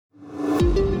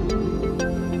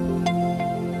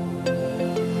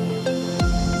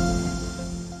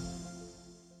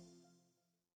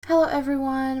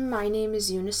everyone, my name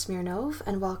is Yuna Smirnov,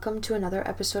 and welcome to another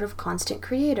episode of Constant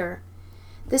Creator.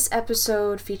 This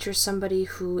episode features somebody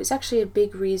who is actually a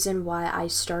big reason why I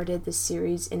started this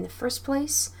series in the first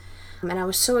place, and I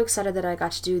was so excited that I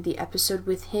got to do the episode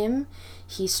with him.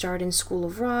 He starred in School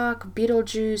of Rock,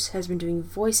 Beetlejuice, has been doing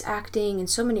voice acting, and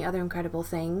so many other incredible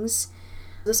things.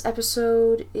 This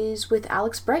episode is with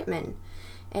Alex Brightman,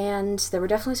 and there were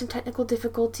definitely some technical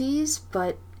difficulties,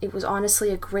 but it was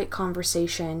honestly a great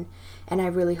conversation, and I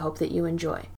really hope that you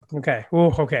enjoy. Okay.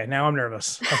 Ooh, okay. Now I'm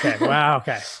nervous. Okay. Wow.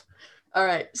 Okay. All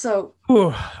right. So.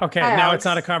 Ooh, okay. Hi, now Alex. It's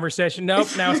not a conversation. Nope.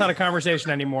 Now it's not a conversation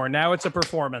anymore. Now it's a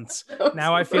performance.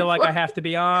 Now I feel like I have to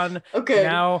be on. Okay.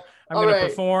 Now I'm going to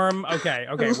perform. Okay.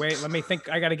 Okay. Wait, let me think.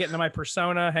 I got to get into my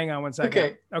persona. Hang on one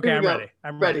second. Okay. I'm ready.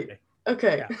 I'm ready.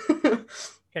 Okay. Yeah.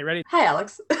 Okay. Ready? Hi,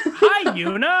 Alex. Hi,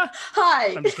 Yuna.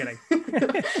 Hi. I'm just kidding.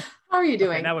 How are you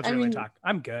doing? Okay, now let's really talk.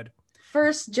 I'm good.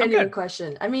 First genuine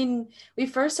question. We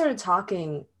first started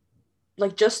talking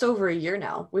like just over a year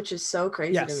now, which is so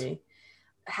crazy to me.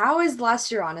 How has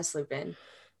last year honestly been?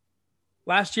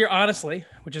 Last year, honestly,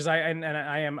 which is I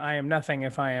am nothing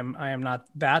if I am not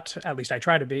that, at least I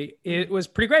try to be. It was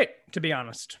pretty great, to be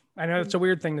honest. I know it's a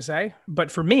weird thing to say, but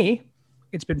for me,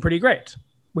 it's been pretty great,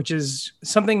 which is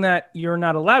something that you're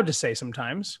not allowed to say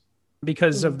sometimes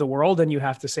because of the world. And you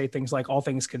have to say things like, all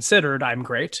things considered, I'm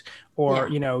great. Or,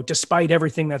 despite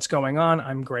everything that's going on,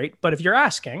 I'm great. But if you're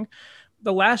asking,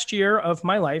 the last year of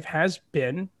my life has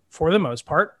been, for the most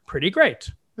part, pretty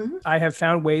great. Mm-hmm. I have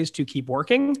found ways to keep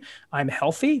working. I'm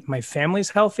healthy. My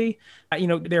family's healthy.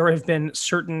 There have been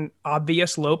certain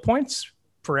obvious low points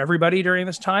for everybody during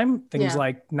this time. Things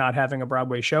like not having a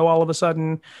Broadway show all of a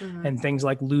sudden, and things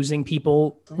like losing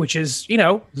people, which is,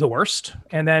 the worst.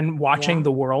 And then watching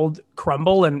the world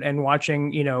crumble and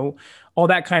watching, all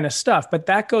that kind of stuff. But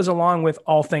that goes along with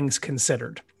all things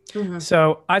considered. Mm-hmm.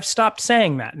 So I've stopped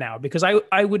saying that now because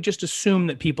I would just assume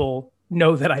that people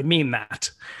know that I mean that.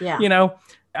 Yeah.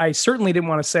 I certainly didn't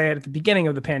want to say it at the beginning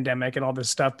of the pandemic and all this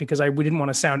stuff because we didn't want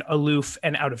to sound aloof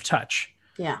and out of touch.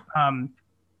 Yeah.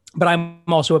 But I'm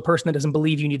also a person that doesn't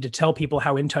believe you need to tell people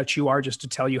how in touch you are just to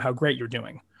tell you how great you're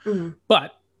doing. Mm-hmm.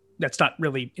 But that's not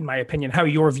really, in my opinion, how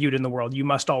you're viewed in the world. You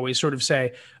must always sort of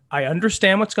say, I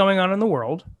understand what's going on in the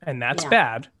world, and that's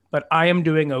bad, but I am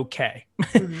doing okay.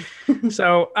 Mm-hmm.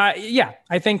 So,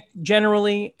 I think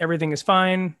generally everything is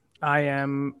fine. I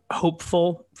am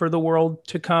hopeful for the world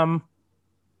to come.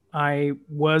 I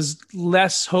was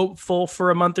less hopeful for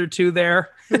a month or two there.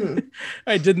 Mm-hmm.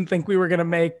 I didn't think we were going to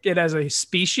make it as a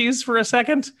species for a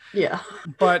second. Yeah.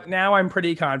 But now I'm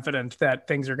pretty confident that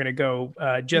things are going to go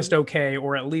just okay,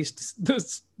 or at least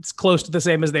it's close to the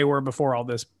same as they were before all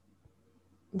this.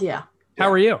 Yeah.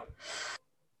 How are you?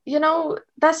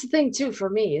 That's the thing too for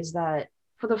me is that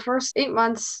for the first 8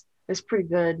 months, it's pretty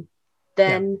good.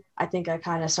 Then I think I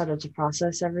kind of started to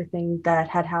process everything that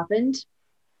had happened.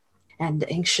 And the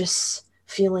anxious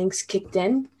feelings kicked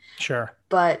in. Sure.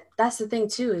 But that's the thing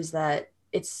too, is that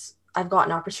I've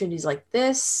gotten opportunities like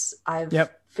this.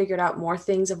 I've figured out more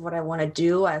things of what I want to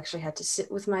do. I actually had to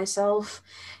sit with myself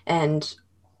and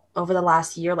over the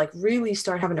last year, really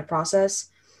start having to process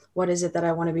what is it that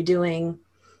I want to be doing.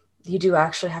 You do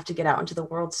actually have to get out into the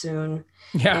world soon.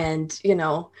 Yeah. And,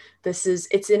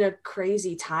 it's in a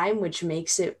crazy time, which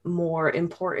makes it more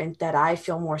important that I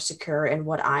feel more secure in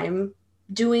what I'm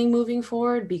doing moving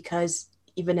forward, because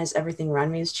even as everything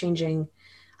around me is changing,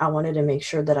 I wanted to make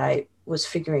sure that I was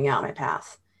figuring out my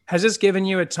path. Has this given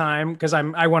you a time, because I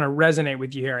want to resonate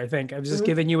with you here, I think, has this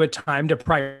given you a time to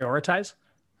prioritize?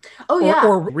 Oh, yeah.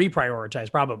 Or reprioritize,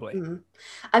 probably.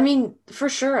 Mm-hmm. For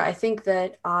sure. I think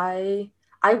that I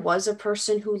was a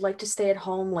person who liked to stay at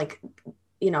home. I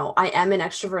am an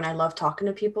extrovert and I love talking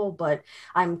to people, but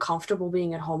I'm comfortable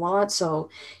being at home a lot. So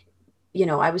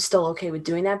I was still okay with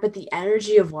doing that, but the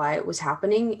energy of why it was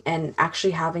happening and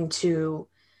actually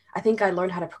I think I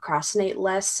learned how to procrastinate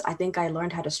less. I think I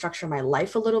learned how to structure my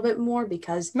life a little bit more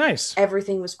because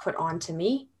everything was put on to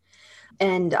me.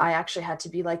 And I actually had to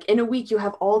be in a week, you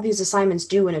have all these assignments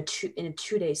due in a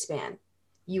 2-day span.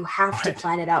 You have to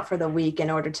plan it out for the week in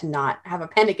order to not have a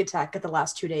panic attack at the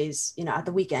last 2 days, at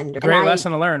the weekend. Great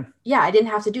lesson to learn. Yeah, I didn't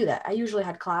have to do that. I usually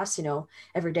had class,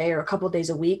 every day or a couple of days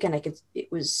a week. And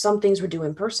some things were due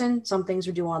in person, some things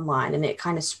were due online, and it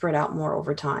kind of spread out more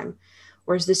over time.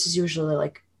 Whereas this is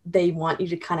usually they want you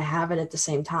to kind of have it at the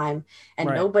same time. And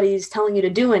nobody's telling you to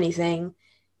do anything.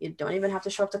 You don't even have to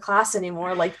show up to class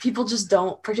anymore. People just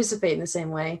don't participate in the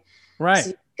same way. Right. So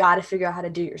you got to figure out how to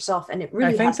do it yourself. And it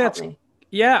really has helped me.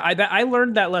 Yeah, I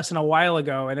learned that lesson a while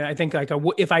ago, and I think like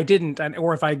if I didn't,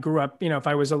 or if I grew up, if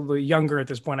I was a little younger at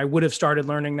this point, I would have started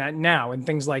learning that now and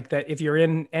things like that. If you're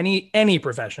in any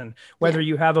profession, whether Yeah.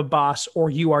 you have a boss or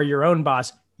you are your own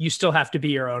boss, you still have to be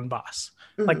your own boss.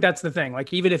 Like Hmm. that's the thing.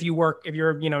 Like even if if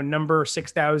you're number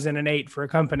 6,008 for a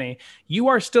company, you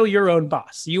are still your own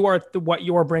boss. You are what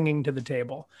you're bringing to the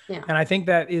table, Yeah. and I think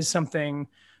that is something.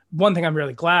 One thing I'm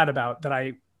really glad about that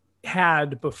I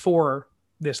had before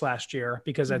this last year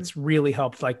because Hmm. that's really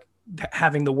helped like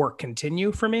having the work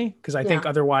continue for me because I think Yeah.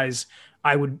 otherwise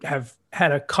I would have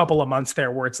had a couple of months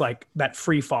there where it's like that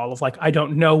free fall of like I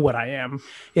don't know what I am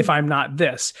if I'm not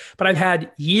this. But I've Yeah.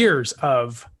 had years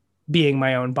of being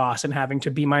my own boss and having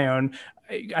to be my own,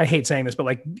 I hate saying this, but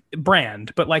like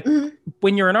brand. But like Hmm.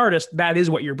 when you're an artist, that is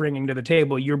what you're bringing to the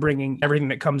table. You're bringing everything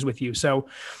that comes with you. So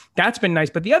that's been nice.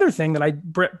 But the other thing that I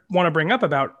want to bring up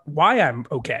about why I'm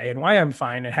okay and why I'm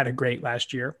fine and had a great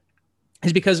last year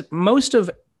is because most of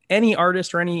any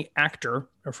artist or any actor,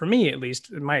 or for me at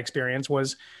least, in my experience,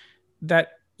 was that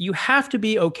you have to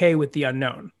be okay with the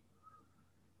unknown.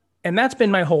 And that's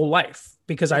been my whole life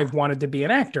because Yeah. I've wanted to be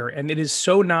an actor. And it is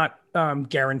so not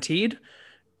guaranteed.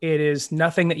 It is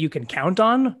nothing that you can count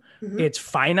on. Hmm. It's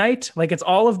finite. Like it's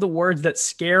all of the words that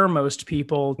scare most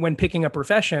people when picking a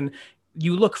profession.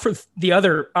 You look for the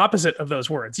other opposite of those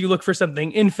words. You look for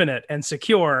something infinite and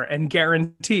secure and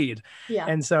guaranteed. Yeah.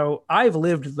 And so I've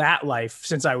lived that life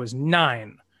since I was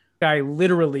 9. I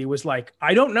literally was like,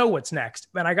 I don't know what's next.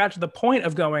 Then I got to the point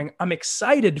of going, I'm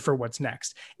excited for what's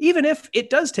next. Even if it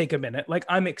does take a minute, like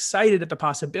I'm excited at the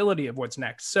possibility of what's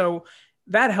next. So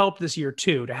that helped this year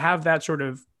too, to have that sort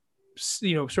of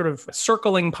sort of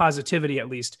circling positivity at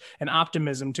least and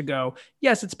optimism to go,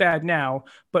 yes, it's bad now,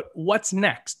 but what's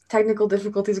next? Technical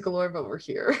difficulties galore, but we're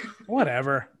here.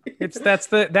 Whatever.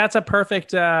 That's a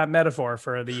perfect metaphor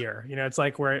for the year. It's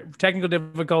like we're technical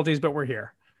difficulties, but we're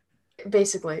here.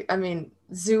 Basically, I mean,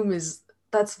 Zoom is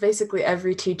that's basically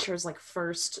every teacher's like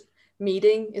first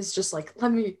meeting is just like,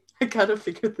 let me, I gotta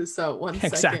figure this out 1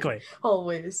 second, Exactly.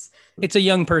 always. It's a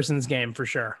young person's game for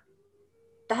sure.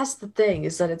 That's the thing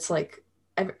is that it's like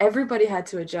everybody had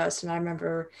to adjust. And I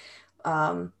remember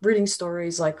reading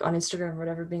stories like on Instagram or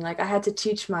whatever, being like, I had to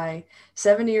teach my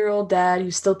 70-year-old dad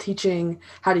who's still teaching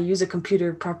how to use a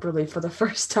computer properly for the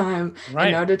first time in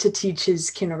Right. order to teach his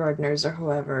kindergartners or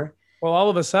whoever. Well, all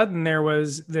of a sudden there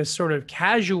was this sort of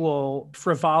casual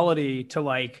frivolity to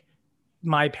like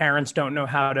my parents don't know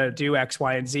how to do X,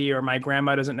 Y, and Z, or my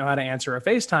grandma doesn't know how to answer a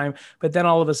FaceTime. But then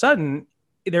all of a sudden,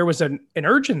 there was an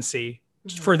urgency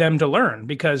Mhm. for them to learn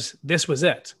because this was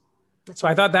it. That's So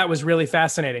I all. thought that was really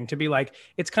fascinating to be like,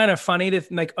 it's kind of funny to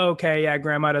like, okay, yeah,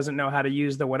 grandma doesn't know how to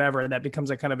use the whatever. And that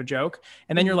becomes a kind of a joke.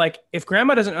 And then you're Mhm. like, if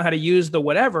grandma doesn't know how to use the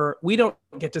whatever, we don't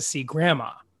get to see grandma.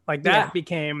 Like Yeah. that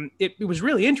became, it was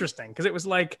really interesting because it was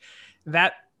like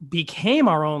that became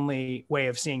our only way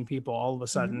of seeing people all of a Mhm.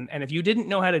 sudden. And if you didn't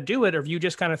know how to do it, or if you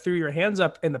just kind of threw your hands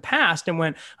up in the past and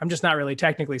went, I'm just not really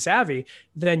technically savvy,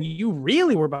 then you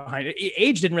really were behind it.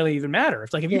 Age didn't really even matter.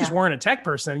 It's like if you just Yeah. weren't a tech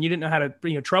person and you didn't know how to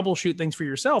troubleshoot things for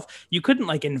yourself, you couldn't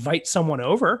like invite someone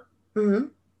over. Hmm. To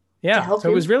Yeah. help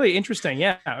So it was you. really interesting.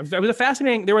 Yeah. It was a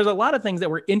fascinating, there was a lot of things that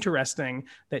were interesting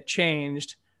that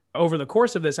changed over the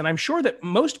course of this. And I'm sure that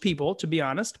most people, to be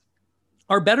honest,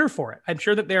 are better for it. I'm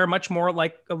sure that they are much more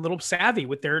like a little savvy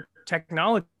with their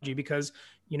technology because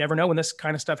you never know when this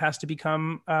kind of stuff has to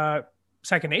become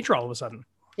second nature all of a sudden.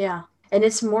 Yeah. And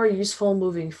it's more useful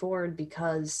moving forward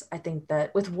because I think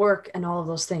that with work and all of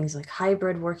those things, like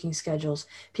hybrid working schedules,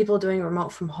 people doing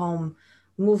remote from home,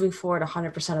 moving forward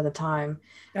 100% of the time,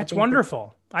 I That's think that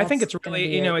wonderful. I think that's it's going to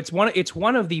really, be it. it's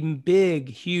one of the big,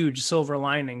 huge silver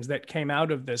linings that came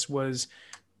out of this was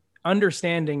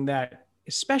understanding that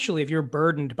especially if you're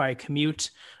burdened by a commute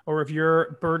or if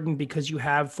you're burdened because you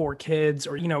have 4 kids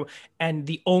or and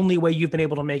the only way you've been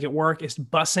able to make it work is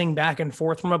bussing back and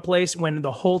forth from a place when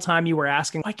the whole time you were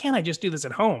asking why can't I just do this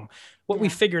at home, what we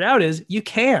Yeah. figured out is you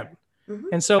can. Hmm.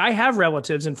 And so I have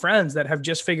relatives and friends that have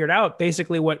just figured out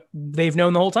basically what they've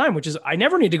known the whole time, which is I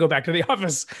never need to go back to the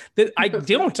office. That I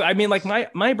don't. I mean, like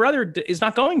my brother is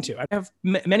not going to. I have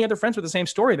many other friends with the same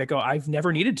story that go, I've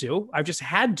never needed to. I've just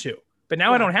had to, but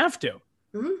now I Yeah. don't have to.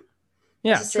 Hmm. It's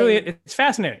Yeah, the it's really same. it's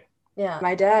fascinating. Yeah.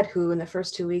 My dad, who in the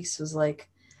first 2 weeks was like,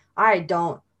 I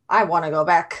don't, I want to go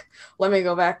back. Let me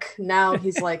go back. Now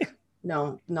he's like,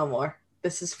 no, no more.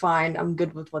 This is fine. I'm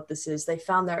good with what this is. They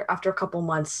found their, after a couple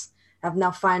months, have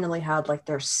now finally had like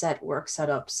their set work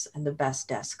setups and the best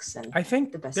desks and I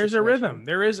think the best there's a situation. rhythm.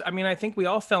 There is. I mean, I think we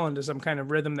all fell into some kind of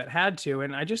rhythm that had to,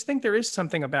 and I just think there is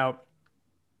something about.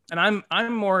 And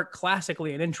I'm more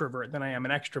classically an introvert than I am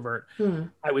an extrovert, Hmm.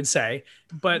 I would say.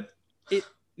 But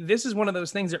This is one of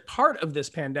those things that part of this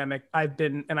pandemic I've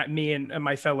been, me and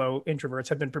my fellow introverts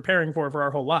have been preparing for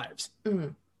our whole lives,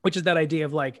 Mm. which is that idea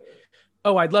of like,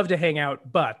 oh, I'd love to hang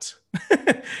out, but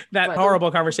that But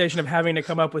horrible conversation of having to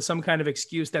come up with some kind of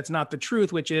excuse that's not the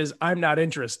truth, which is I'm not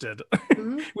interested,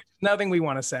 mhm. which is nothing we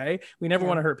want to say. We never Yeah.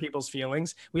 want to hurt people's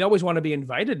feelings. We always want to be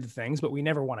invited to things, but we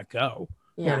never want to go.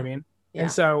 You know what I Yeah. mean? And Yeah.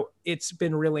 so it's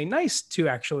been really nice to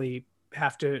actually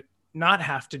have to not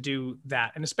have to do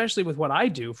that. And especially with what I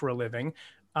do for a living,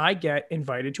 I get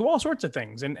invited to all sorts of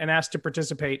things and asked to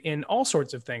participate in all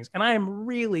sorts of things. And I am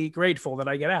really grateful that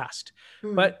I get asked.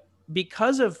 Mm. But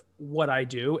because of what I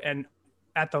do and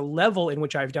at the level in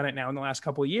which I've done it now in the last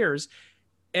couple of years,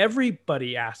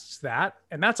 everybody asks that.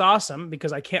 And that's awesome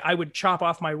because I would chop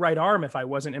off my right arm if I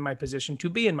wasn't in my position to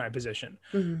be in my position.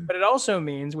 Mm. But it also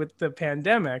means with the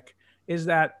pandemic is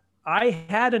that I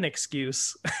had an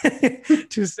excuse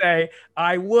to say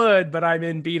I would, but I'm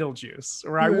in Beetlejuice,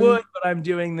 or I would, Mm. but I'm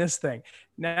doing this thing.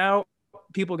 Now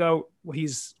people go, well,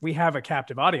 we have a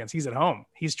captive audience. He's at home.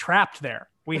 He's trapped there.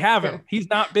 We have him. He's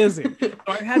not busy. So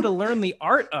I've had to learn the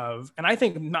art of, and I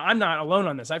think I'm not alone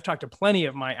on this. I've talked to plenty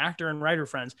of my actor and writer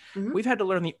friends. Mhm. We've had to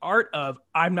learn the art of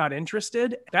I'm not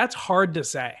interested. That's hard to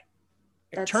say.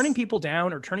 Turning That's people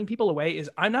down or turning people away is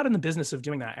I'm not in the business of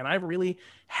doing that. And I've really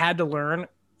had to learn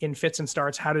in fits and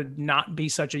starts how to not be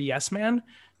such a yes man mm.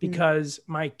 because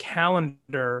my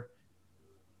calendar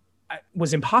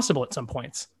was impossible at some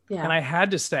points. And Yeah. I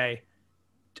had to say,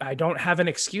 I don't have an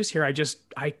excuse here.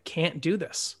 I can't do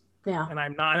this. Yeah. And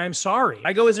I'm sorry.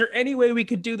 I go, is there any way we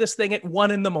could do this thing at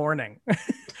 1 a.m? Like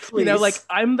Please.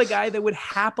 I'm the guy that would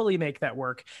happily make that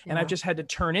work. And I've Yeah. just had to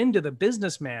turn into the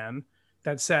businessman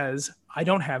that says, I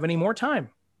don't have any more time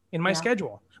in my Yeah.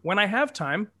 schedule. When I have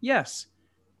time, yes.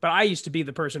 But I used to be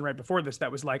the person right before this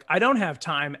that was like, I don't have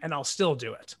time and I'll still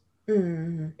do it.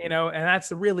 Mm. And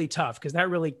that's really tough because that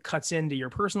really cuts into your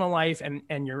personal life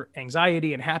and your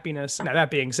anxiety and happiness. Now,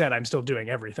 that being said, I'm still doing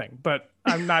everything, but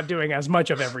I'm not doing as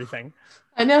much of everything.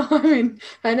 I know. I mean,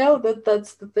 I know that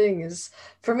that's the thing is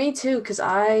for me too, because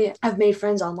I have made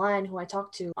friends online who I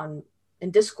talk to on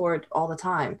in Discord all the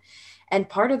time. And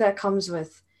part of that comes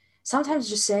with sometimes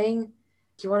just saying,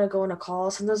 you want to go on a call?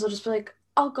 Sometimes I'll just be like,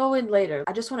 I'll go in later.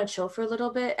 I just want to chill for a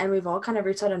little bit. And we've all kind of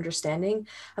reached that understanding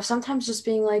of sometimes just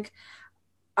being like,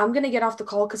 I'm gonna get off the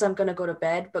call because I'm gonna go to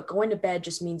bed, but going to bed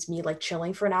just means me like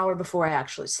chilling for an hour before I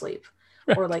actually sleep.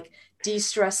 Or Right. like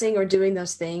de-stressing or doing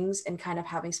those things and kind of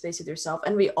having space with yourself.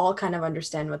 And we all kind of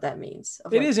understand what that means.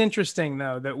 Of It like, is interesting,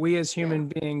 though, that we as yeah, human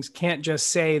beings can't just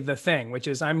say the thing, which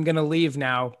is, I'm going to leave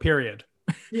now, period.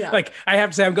 yeah, Like, I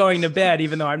have to say I'm going to bed,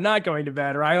 even though I'm not going to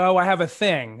bed, or I have a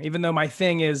thing, even though my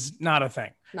thing is not a thing.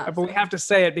 not a But we thing. have to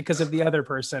say it because of the other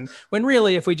person. When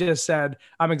really, if we just said,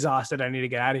 I'm exhausted, I need to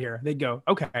get out of here, they'd go,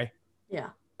 okay. Yeah,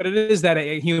 But it is that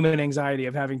a human anxiety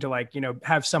of having to like,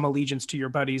 have some allegiance to your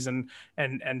buddies and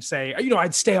say,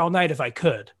 I'd stay all night if I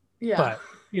could. yeah.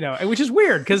 But, which is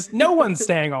weird because no one's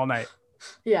staying all night.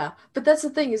 Yeah. But that's the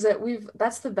thing is that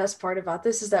that's the best part about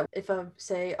this is that if I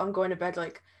say I'm going to bed,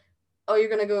 like, oh, you're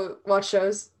gonna go watch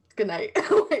shows. Good night.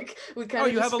 Like we Oh, kind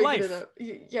of you have just a figured it life. out.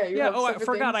 Yeah, you Yeah. have Oh, I separate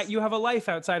forgot. things. You have a life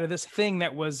outside of this thing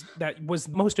that was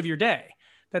most of your day.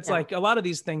 That's Yeah. like a lot of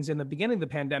these things in the beginning of the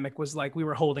pandemic was like we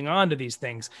were holding on to these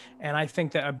things. And I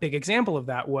think that a big example of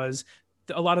that was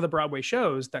a lot of the Broadway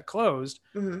shows that closed.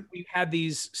 Hmm. We had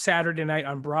these Saturday night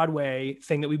on Broadway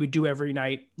thing that we would do every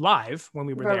night live when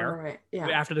we were Right, right, there. right. Yeah.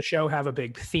 After the show, have a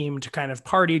big themed kind of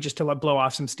party just to blow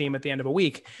off some steam at the end of a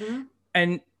week. Hmm.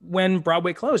 And when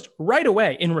Broadway closed, right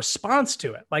away, in response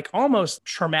to it, like almost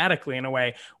traumatically in a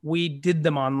way, we did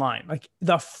them online. Like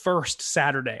the first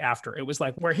Saturday after, it was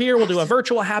like, we're here, we'll do a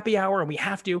virtual happy hour, and we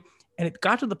have to. And it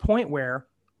got to the point where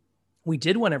we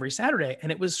did one every Saturday.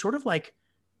 And it was sort of like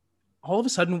all of a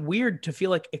sudden weird to feel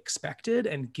like expected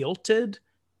and guilted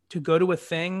to go to a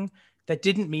thing that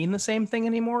didn't mean the same thing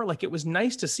anymore. Like it was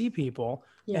nice to see people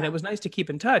and it Yeah. was nice to keep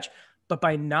in touch. But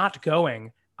by not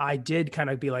going, I did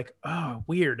kind of be like, oh,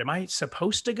 weird. Am I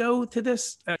supposed to go to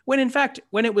this? When in fact,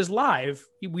 when it was live,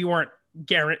 we weren't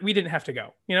guaranteed, we didn't have to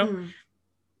go. Hmm.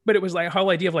 But it was like a whole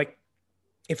idea of like,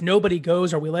 if nobody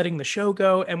goes, are we letting the show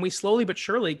go? And we slowly but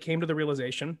surely came to the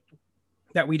realization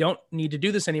that we don't need to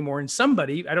do this anymore. And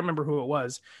somebody, I don't remember who it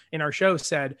was in our show,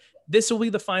 said, this will be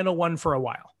the final one for a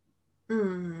while.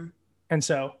 Hmm. And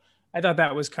so I thought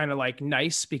that was kind of like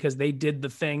nice because they did the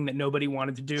thing that nobody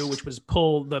wanted to do, which was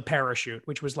pull the parachute,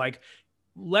 which was like,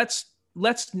 let's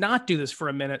not do this for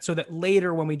a minute so that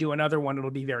later when we do another one,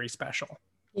 it'll be very special.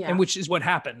 And Yeah. which is what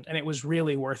happened. And it was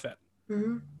really worth it.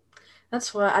 Hmm.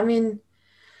 That's what I mean.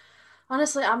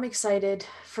 Honestly, I'm excited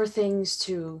for things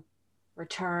to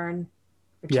return,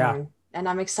 Yeah. return. and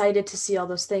I'm excited to see all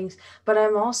those things. But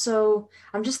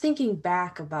I'm just thinking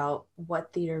back about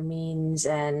what theater means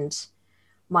and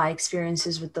my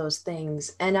experiences with those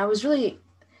things. And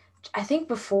I think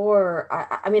before,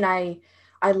 I mean, I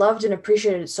loved and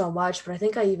appreciated it so much, but I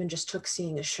think I even just took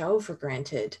seeing a show for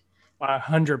granted.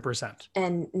 100%.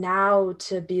 And now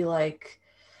to be like,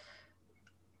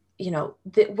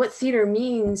 what theater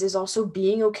means is also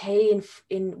being okay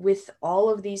in with all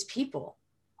of these people,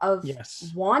 of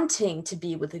Yes. wanting to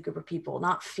be with a group of people,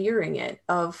 not fearing it,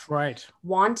 of Right.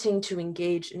 wanting to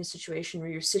engage in a situation where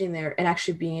you're sitting there and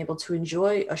actually being able to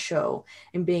enjoy a show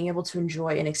and being able to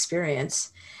enjoy an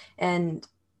experience. And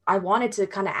I wanted to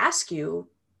kind of ask you,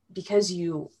 because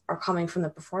you are coming from the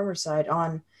performer side,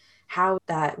 on how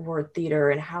that word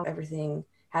theater and how everything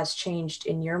has changed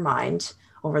in your mind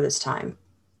over this time.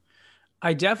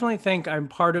 I definitely think I'm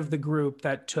part of the group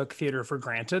that took theater for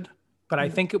granted, but I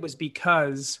Mhm. think it was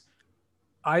because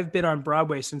I've been on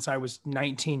Broadway since I was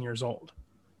 19 years old.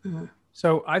 Mhm.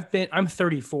 So I'm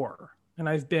 34 and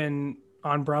I've been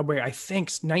on Broadway, I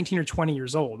think 19 or 20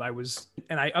 years old.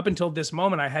 Up until this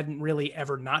moment, I hadn't really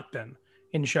ever not been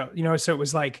in show, so it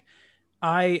was like,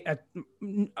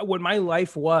 what my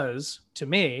life was to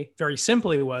me, very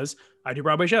simply was I do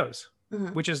Broadway shows,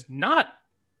 Mhm. which is not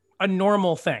a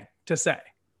normal thing to say,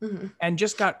 Mhm. and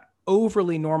just got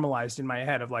overly normalized in my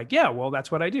head of like, yeah, well,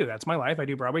 that's what I do. That's my life. I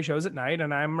do Broadway shows at night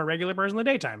and I'm a regular person in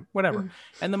the daytime, whatever. Mhm.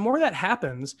 And the more that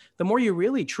happens, the more you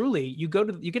really, truly, you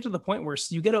get to the point where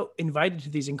you get invited to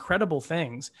these incredible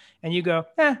things and you go,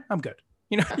 I'm good.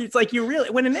 It's like you really,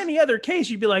 when in any other case,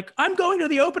 you'd be like, I'm going to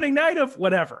the opening night of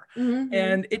whatever. Mhm.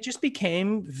 And it just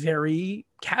became very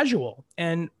casual.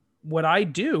 And what I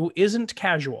do isn't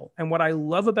casual. And what I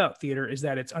love about theater is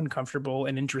that it's uncomfortable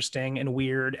and interesting and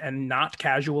weird and not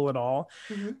casual at all.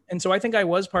 Mhm. And so I think I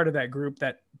was part of that group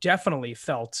that definitely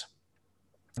felt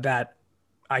that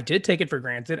I did take it for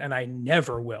granted and I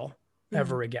never will Mhm.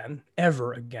 ever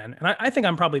again. And I think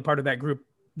I'm probably part of that group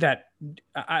that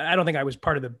I don't think I was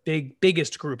part of the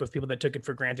biggest group of people that took it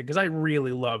for granted because I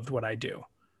really loved what I do.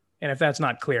 And if that's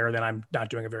not clear, then I'm not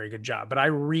doing a very good job. But I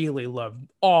really love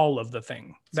all of the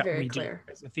thing It's that very we do clear.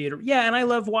 as a theater. Yeah, and I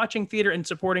love watching theater and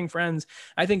supporting friends.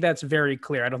 I think that's very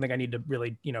clear. I don't think I need to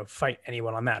really, fight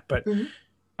anyone on that. But Mhm.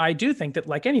 I do think that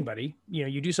like anybody,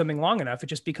 you do something long enough, it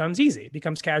just becomes easy. It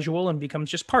becomes casual and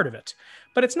becomes just part of it.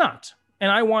 But it's not.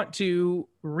 And I want to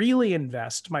really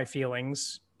invest my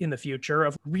feelings in the future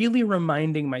of really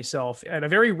reminding myself in a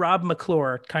very Rob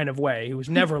McClure kind of way, who's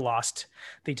never lost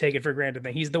the take it for granted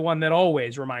thing. He's the one that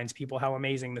always reminds people how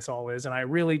amazing this all is. And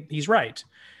he's right,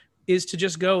 is to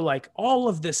just go like, all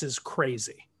of this is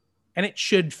crazy. And it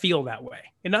should feel that way.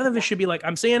 And none of it Yeah. should be like,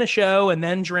 I'm seeing a show and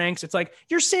then drinks. It's like,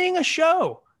 you're seeing a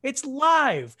show. It's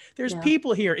live. There's Yeah.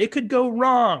 people here. It could go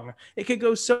wrong. It could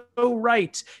go so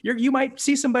right. You might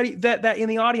see somebody that in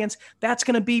the audience that's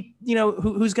going to be,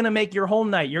 who's going to make your whole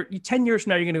night. You're 10 years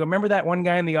from now, you're going to go, remember that one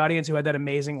guy in the audience who had that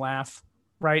amazing laugh,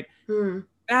 right? Mhm.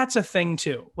 That's a thing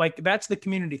too. Like that's the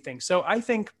community thing. So I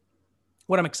think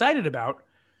what I'm excited about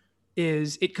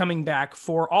is it coming back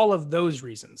for all of those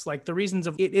reasons. Like the reasons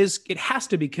of it has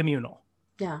to be communal.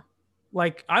 Yeah.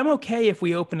 Like I'm okay if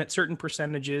we open at certain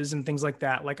percentages and things like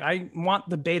that. Like I want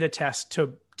the beta test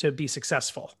to be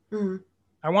successful. Mhm.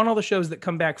 I want all the shows that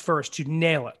come back first to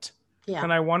nail it. Yeah.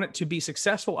 And I want it to be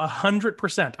successful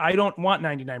 100%. I don't want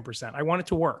 99%. I want it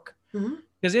to work. Mhm.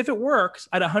 Because if it works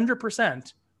at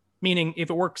 100%, meaning if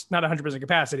it works not 100%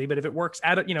 capacity, but if it works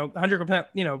at a 100%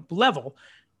 level,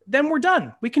 then we're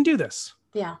done. We can do this.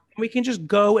 Yeah. We can just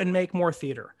go and make more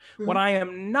theater. What Mhm. I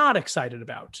am not excited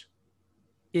about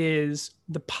is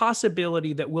the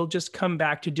possibility that we'll just come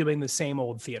back to doing the same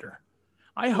old theater.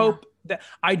 Yeah.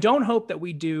 I don't hope that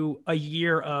we do a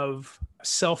year of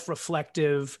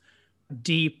self-reflective,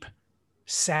 deep,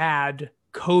 sad,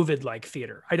 COVID-like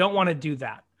theater. I don't want to do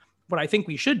that. What I think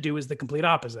we should do is the complete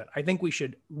opposite. I think we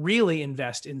should really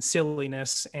invest in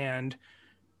silliness and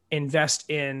invest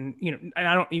in, and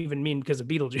I don't even mean because of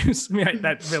Beetlejuice. I mean,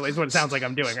 that really is what it sounds like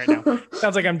I'm doing right now. It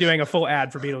sounds like I'm doing a full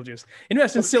ad for Beetlejuice.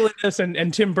 Invest in silliness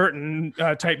and Tim Burton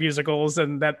type musicals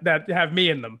and that have me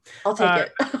in them. I'll take Uh,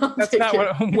 it. I'll that's take not it.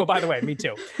 what, well, by the way, me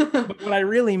too. But what I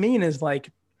really mean is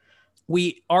like,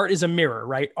 art is a mirror,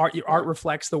 right? Art Yeah.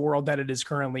 reflects the world that it is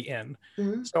currently in.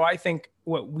 Mhm. So I think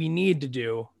what we need to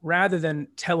do, rather than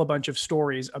tell a bunch of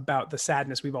stories about the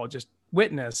sadness we've all just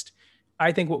witnessed,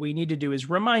 I think what we need to do is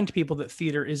remind people that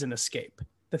theater is an escape.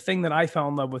 The thing that I fell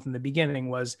in love with in the beginning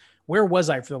was, where was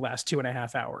I for the last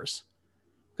 2.5 hours?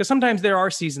 Because sometimes there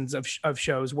are seasons of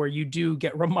shows where you do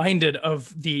get reminded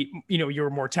of your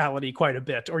mortality quite a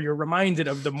bit, or you're reminded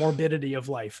of the morbidity of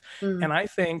life. Mhm. And I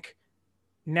think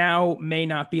now may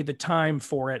not be the time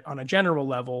for it on a general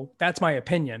level. That's my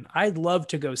opinion. I'd love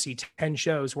to go see 10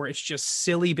 shows where it's just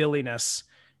silly billiness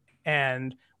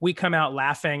and we come out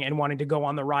laughing and wanting to go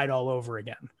on the ride all over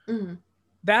again. Mm-hmm.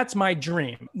 That's my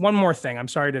dream. One more thing. I'm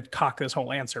sorry to cock this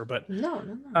whole answer, but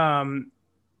No.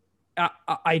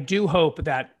 I do hope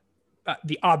that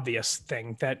the obvious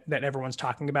thing that everyone's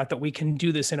talking about, that we can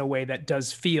do this in a way that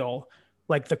does feel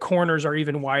like the corners are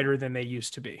even wider than they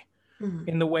used to be, Mm-hmm.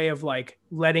 in the way of like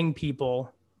letting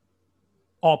people,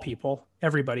 all people,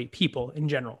 everybody, people in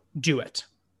general, do it,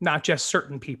 not just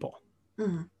certain people.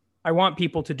 Mm-hmm. I want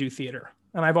people to do theater,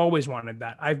 and I've always wanted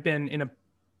that. I've been in a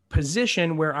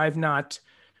position where I've not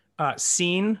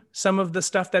seen some of the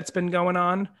stuff that's been going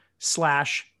on,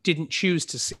 / didn't choose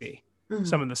to see Mm-hmm.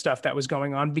 some of the stuff that was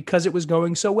going on because it was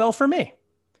going so well for me.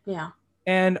 Yeah.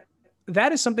 And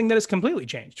that is something that has completely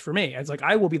changed for me. It's like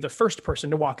I will be the first person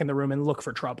to walk in the room and look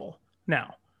for trouble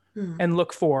now, Mm-hmm. and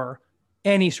look for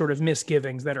any sort of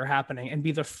misgivings that are happening and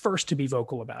be the first to be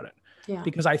vocal about it. Yeah.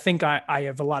 Because I think I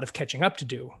have a lot of catching up to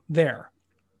do there.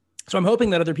 So I'm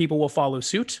hoping that other people will follow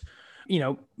suit. You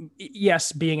know,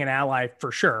 yes, being an ally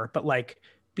for sure, but like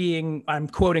I'm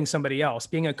quoting somebody else,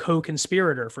 being a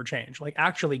co-conspirator for change, like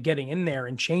actually getting in there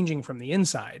and changing from the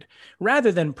inside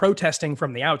rather than protesting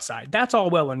from the outside. That's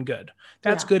all well and good.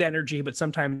 That's good energy, but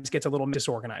sometimes gets a little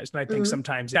disorganized. And I think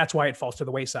sometimes that's why it falls to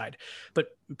the wayside.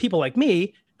 But people like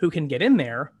me who can get in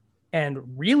there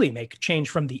and really make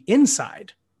change from the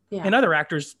inside, and other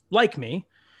actors like me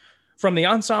from the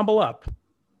ensemble up,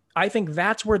 I think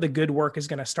that's where the good work is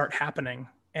going to start happening.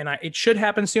 And it should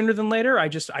happen sooner than later. I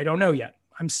don't know yet.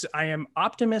 I am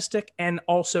optimistic and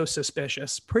also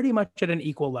suspicious, pretty much at an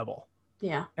equal level.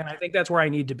 Yeah. And I think that's where I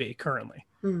need to be currently.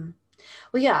 Mm.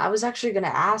 Well, yeah, I was actually going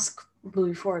to ask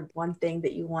moving forward one thing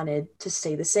that you wanted to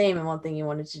stay the same and one thing you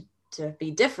wanted to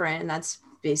be different. And that's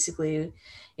basically,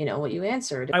 what you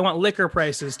answered. I want liquor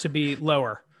prices to be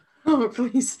lower. Oh,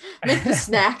 please make the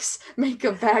snacks, make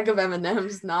a bag of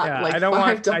M&Ms, not like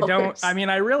 $5.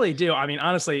 I really do. I mean,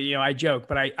 honestly, I joke,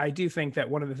 but I do think that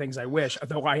one of the things I wish,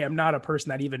 though I am not a person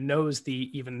that even knows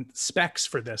the even specs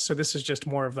for this, so this is just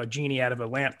more of a genie out of a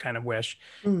lamp kind of wish,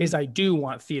 is I do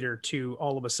want theater to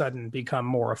all of a sudden become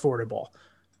more affordable.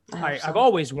 I've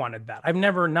always wanted that. I've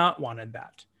never not wanted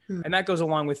that. And that goes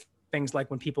along with things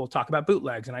like when people talk about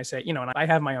bootlegs, and I say, and I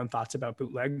have my own thoughts about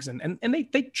bootlegs, and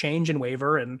they change and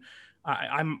waver, and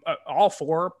I'm all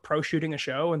for pro shooting a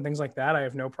show and things like that. I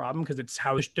have no problem because it's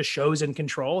how the show's in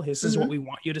control. This is what we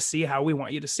want you to see, how we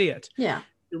want you to see it. Yeah.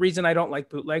 The reason I don't like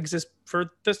bootlegs is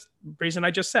for this reason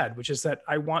I just said, which is that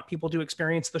I want people to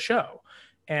experience the show.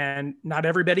 And not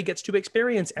everybody gets to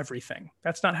experience everything.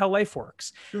 That's not how life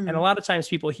works. And a lot of times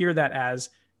people hear that as,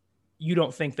 you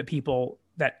don't think that people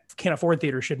that can't afford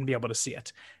theater shouldn't be able to see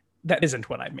it. That isn't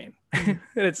what I mean.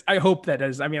 I hope that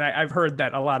is. I mean, I've heard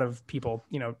that a lot of people,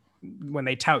 when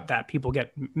they tout that, people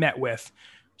get met with,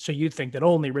 so you'd think that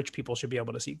only rich people should be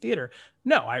able to see theater.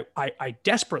 No, I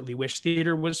desperately wish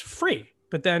theater was free,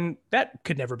 but then that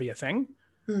could never be a thing.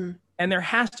 And there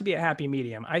has to be a happy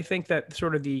medium. I think that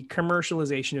sort of the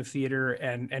commercialization of theater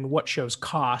and what shows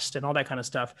cost and all that kind of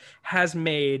stuff has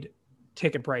made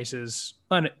ticket prices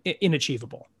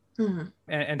inachievable.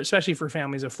 And especially for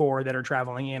families of 4 that are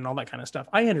traveling in, all that kind of stuff.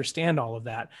 I understand all of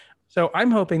that. So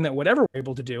I'm hoping that whatever we're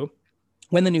able to do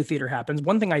when the new theater happens,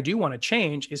 one thing I do want to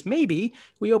change is maybe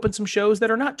we open some shows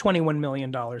that are not $21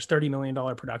 million, $30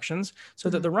 million productions, so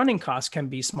that the running costs can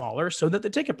be smaller, so that the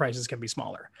ticket prices can be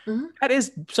smaller. That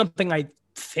is something I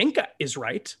think is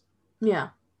right. Yeah.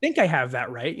 I think I have that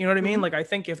right. You know what I mean? Like, I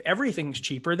think if everything's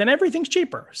cheaper, then everything's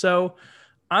cheaper. So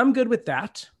I'm good with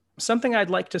that. Something I'd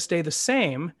like to stay the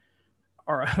same,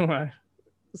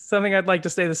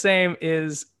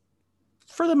 is,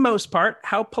 for the most part,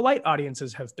 how polite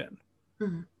audiences have been.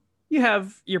 You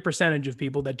have your percentage of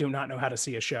people that do not know how to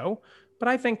see a show, but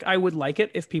I think I would like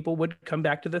it if people would come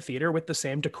back to the theater with the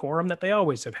same decorum that they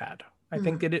always have had. I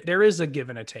think that there is a give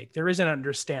and a take. There is an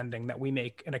understanding that we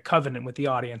make in a covenant with the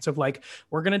audience of like,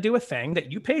 we're going to do a thing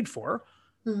that you paid for,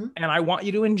 and I want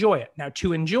you to enjoy it. Now,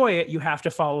 to enjoy it, you have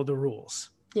to follow the rules.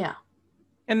 Yeah.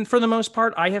 And for the most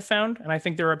part, I have found, and I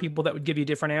think there are people that would give you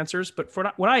different answers, but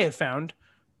for what I have found,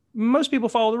 most people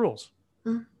follow the rules.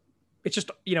 It's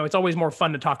just, it's always more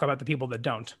fun to talk about the people that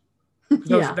don't.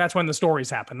 That's when the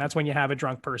stories happen. That's when you have a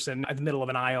drunk person in the middle of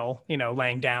an aisle,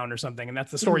 laying down or something. And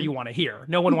that's the story you want to hear.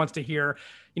 No one wants to hear,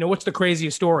 what's the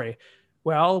craziest story?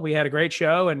 Well, we had a great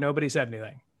show and nobody said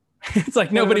anything. It's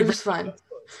like nobody. Everything's fine.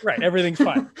 Right. Everything's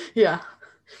fine. Yeah.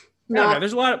 I don't know.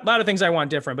 There's a lot of things I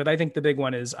want different, but I think the big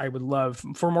one is I would love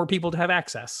for more people to have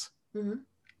access.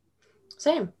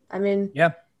 Same. I mean,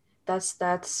 yeah,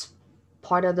 that's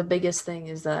part of the biggest thing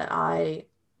is that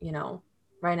you know,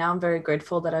 right now I'm very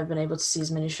grateful that I've been able to see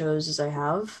as many shows as I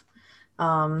have.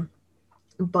 Um,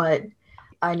 but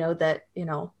I know that,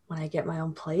 when I get my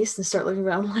own place and start living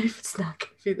my own life, it's not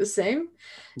going to be the same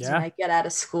as when Yeah, I get out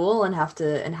of school and have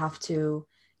to,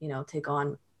 take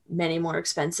on many more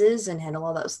expenses and handle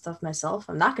all that stuff myself.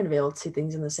 I'm not going to be able to see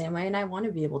things in the same way. And I want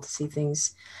to be able to see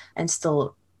things and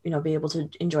still, be able to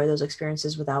enjoy those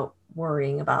experiences without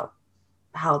worrying about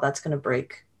how that's going to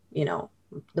break, you know,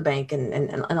 the bank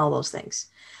and all those things.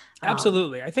 Um,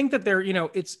 absolutely. I think that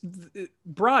it's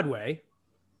Broadway,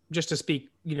 just to speak,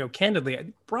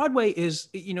 candidly, Broadway is,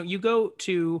 you go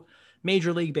to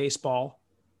Major League Baseball,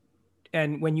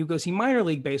 and when you go see minor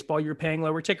league baseball, you're paying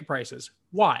lower ticket prices.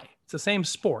 Why? It's the same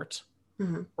sport,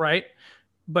 mhm. right?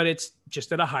 But it's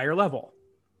just at a higher level.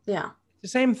 Yeah. The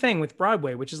same thing with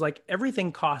Broadway, which is like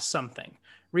everything costs something.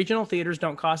 Regional theaters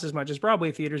don't cost as much as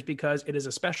Broadway theaters because it is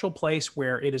a special place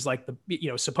where it is like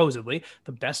supposedly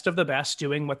the best of the best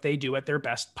doing what they do at their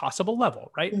best possible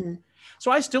level, right? Mhm.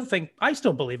 So I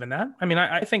still believe in that. I mean,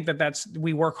 I think that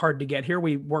we work hard to get here.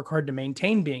 We work hard to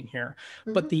maintain being here,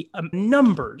 but Mhm. the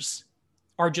numbers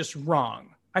are just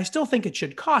wrong. I still think it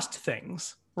should cost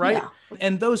things, right? Yeah.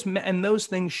 And those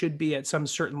things should be at some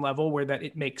certain level where that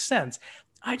it makes sense.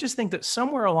 I just think that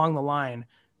somewhere along the line,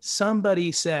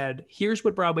 somebody said, "Here's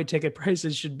what Broadway ticket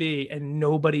prices should be," and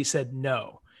nobody said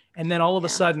no. And then all of a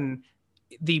Yeah. sudden,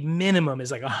 the minimum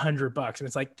is like $100, and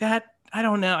it's like that. I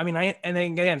don't know. I mean, and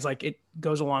then again, it's like it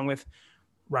goes along with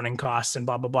running costs and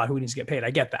blah blah blah. Who needs to get paid? I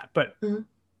get that, but Mhm.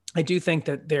 I do think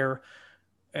that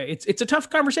it's a tough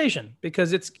conversation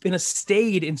because it's been a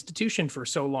staid institution for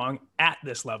so long at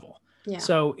this level. Yeah.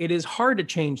 So it is hard to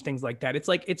change things like that. It's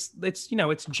like it's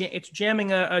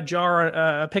jamming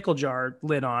a pickle jar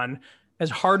lid on as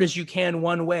hard as you can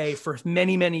one way for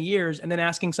many many years, and then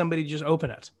asking somebody to just open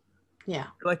it. Yeah.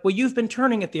 Like, well, you've been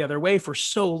turning it the other way for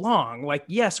so long. Like,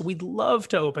 yes, we'd love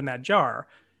to open that jar,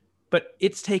 but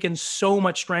it's taken so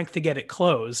much strength to get it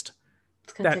closed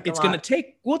It's gonna that take a it's going to lot.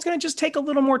 take, well, it's going to just take a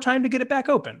little more time to get it back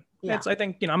open. Yeah. That's, I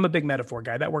think, I'm a big metaphor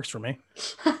guy. That works for me.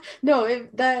 No,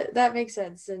 that makes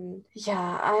sense. And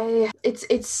yeah,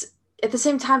 it's at the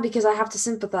same time because I have to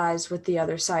sympathize with the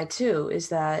other side too, is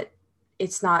that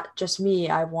it's not just me.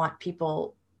 I want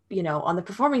people, on the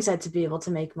performing side to be able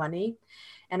to make money.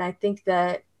 And I think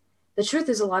that the truth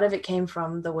is a lot of it came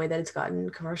from the way that it's gotten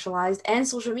commercialized and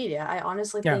social media. I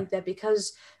honestly Yeah. think that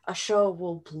because a show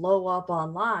will blow up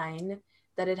online,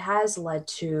 that it has led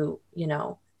to,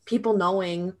 people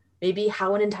knowing maybe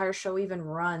how an entire show even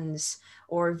runs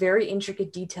or very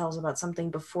intricate details about something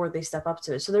before they step up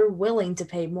to it. So they're willing to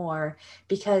pay more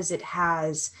because it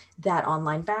has that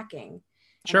online backing. And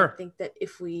I Sure. think that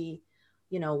if we,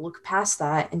 look past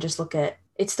that and just look at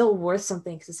it's still worth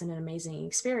something because it's an amazing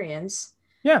experience,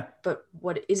 Yeah. but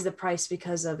what is the price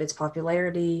because of its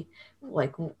popularity?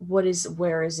 Like,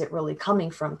 where is it really coming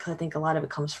from? Because I think a lot of it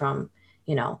comes from,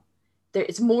 you know,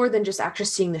 it's more than just actually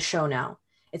seeing the show now.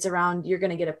 It's around you're going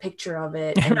to get a picture of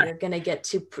it and Right. you're going to get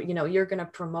to, you're going to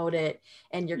promote it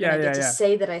and you're going Yeah. to get Yeah. to Yeah.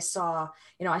 say that I saw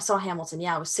Hamilton.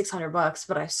 Yeah, it was $600,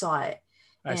 but I saw it.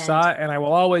 I And saw it and I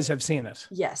will always have seen it.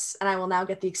 yes, and I will now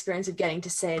get the experience of getting to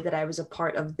say that I was a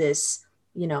part of this,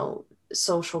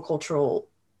 social cultural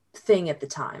thing at the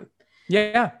time.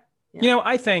 Yeah. Yeah.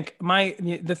 I think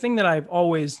the thing that I've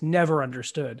always never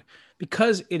understood,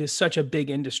 because it is such a big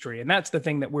industry, and that's the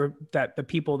thing that the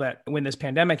people that when this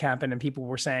pandemic happened and people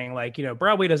were saying like,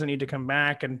 Broadway doesn't need to come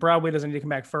back and Broadway doesn't need to come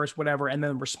back first, whatever. And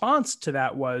then the response to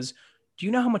that was, do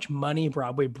you know how much money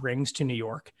Broadway brings to New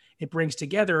York? It brings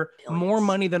together more Billions.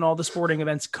 money than all the sporting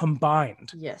events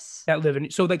combined Yes. that live in.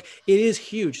 So like it is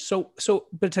huge.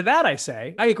 But to that I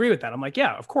say, I agree with that. I'm like,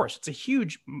 yeah, of course. It's a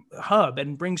huge hub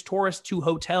and brings tourists to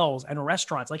hotels and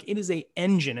restaurants. Like it is a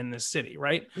engine in this city,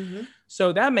 right? Mm-hmm.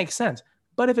 So that makes sense.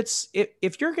 But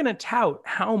if you're going to tout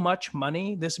how much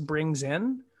money this brings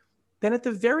in, then at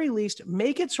the very least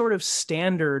make it sort of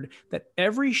standard that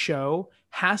every show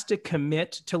has to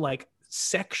commit to like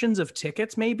sections of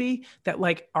tickets maybe that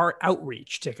like are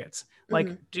outreach tickets. Mm-hmm.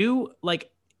 Like do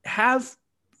like have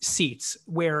seats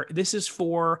where this is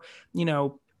for,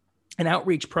 an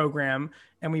outreach program,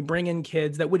 and we bring in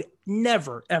kids that would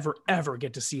never ever ever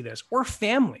get to see this, or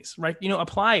families, right?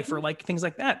 Apply for like things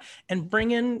like that and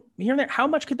bring in here and there. How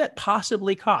much could that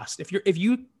possibly cost? If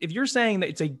you're saying that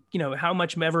it's a, how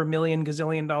much ever million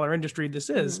gazillion dollar industry this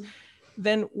is, Mm-hmm.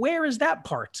 then where is that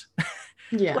part?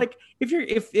 Yeah. Like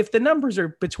if the numbers are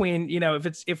between,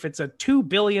 if it's a $2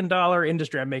 billion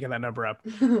industry, I'm making that number up,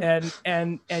 and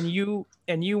you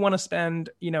want to spend,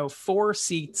 four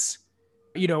seats,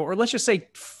 or let's just say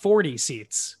 40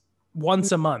 seats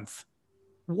once a month,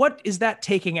 what is that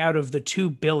taking out of the 2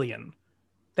 billion?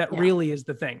 That Yeah. really is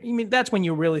the thing. I mean, that's when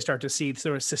you really start to see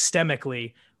sort of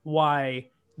systemically why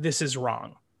this is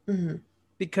wrong. Hmm.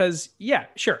 Because yeah,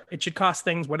 sure, it should cost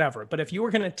things, whatever. But if you were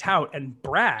going to tout and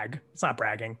brag, it's not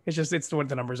bragging. It's just, it's what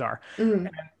the numbers are. Hmm. And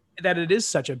that it is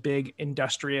such a big,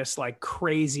 industrious, like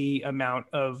crazy amount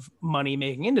of money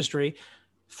making industry,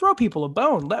 throw people a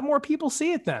bone. Let more people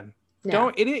see it then. Yeah.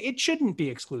 Don't it shouldn't be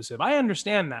exclusive. I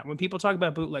understand that when people talk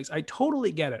about bootlegs, I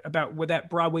totally get it about what that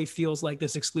Broadway feels like,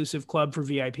 this exclusive club for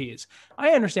VIPs.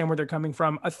 I understand where they're coming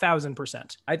from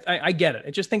 1,000%. I get it. I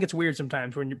just think it's weird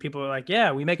sometimes when people are like,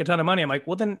 yeah, we make a ton of money. I'm like,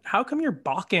 well, then how come you're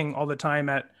balking all the time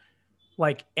at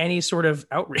like any sort of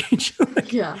outreach?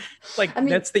 Yeah. like I mean,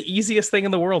 that's the easiest thing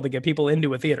in the world to get people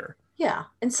into a theater. yeah.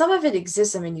 And some of it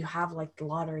exists. I mean, you have like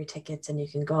lottery tickets and you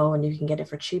can go and you can get it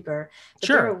for cheaper. But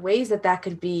there are Sure. ways that that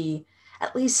could be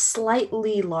at least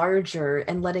slightly larger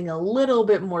and letting a little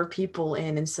bit more people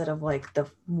in instead of like the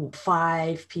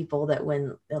 5 people that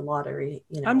win the lottery,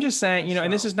 I'm just saying, a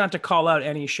and this show. is not to call out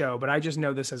any show, but I just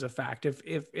know this as a fact. If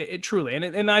it truly,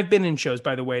 and I've been in shows,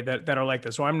 by the way, that are like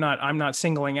this, so I'm not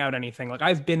singling out anything. Like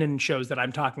I've been in shows that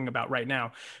I'm talking about right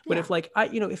now. But Yeah. if like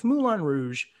if Moulin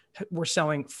Rouge were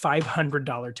selling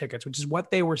 $500 tickets, which is what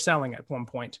they were selling at one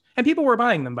point, and people were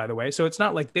buying them, by the way, so it's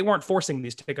not like they weren't forcing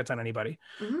these tickets on anybody.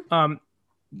 Hmm. Um,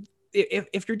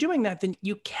 if you're doing that, then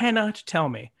you cannot tell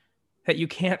me that you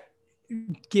can't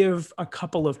give a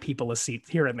couple of people a seat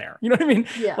here and there. You know what I mean?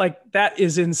 Yeah. Like that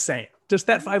is insane. Just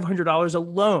that $500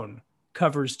 alone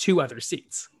covers 2 other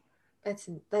seats.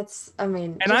 That's I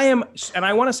mean, And just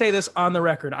I want to say this on the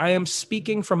record. I am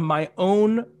speaking from my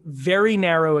own very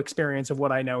narrow experience of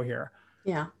what I know here.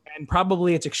 yeah. And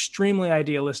probably it's extremely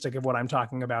idealistic of what I'm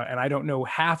talking about. And I don't know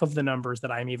half of the numbers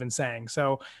that I'm even saying.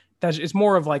 So that's it's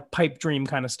more of like pipe dream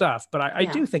kind of stuff. But I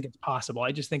Yeah. do think it's possible.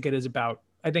 I just think it is about,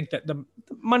 I think that the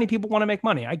money people want to make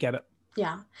money. I get it.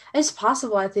 Yeah, it's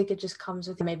possible. I think it just comes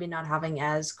with maybe not having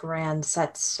as grand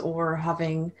sets or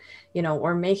having,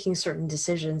 or making certain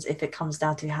decisions. If it comes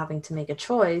down to having to make a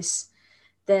choice,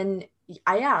 then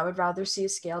I would rather see a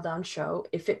scaled down show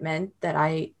if it meant that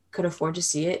I could afford to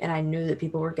see it and I knew that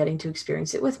people were getting to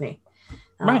experience it with me.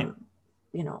 Right. Um,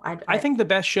 you know, I, I I, think the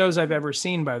best shows I've ever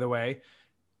seen, by the way,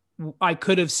 I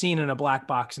could have seen in a black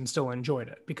box and still enjoyed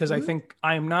it because I Mhm. think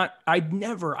I'm not, I'd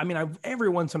never, I mean, every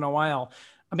once in a while,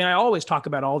 I mean, I always talk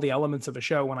about all the elements of a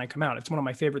show when I come out. It's one of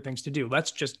my favorite things to do.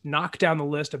 Let's just knock down the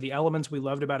list of the elements we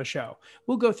loved about a show.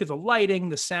 We'll go through the lighting,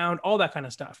 the sound, all that kind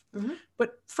of stuff. Mhm.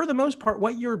 But for the most part,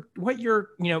 what you're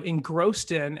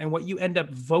engrossed in and what you end up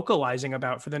vocalizing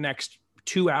about for the next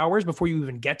 2 hours before you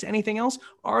even get to anything else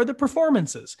are the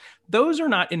performances. Those are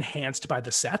not enhanced by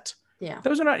the set. Yeah.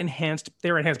 Those are not enhanced.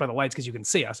 They're enhanced by the lights because you can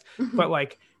see us. But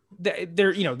like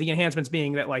they're, the enhancements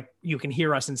being that like you can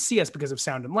hear us and see us because of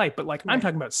sound and light. But like I'm Right.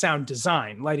 talking about sound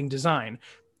design, lighting design.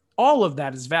 All of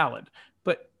that is valid.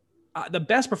 But the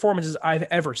best performances I've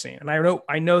ever seen, and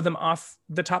I know them off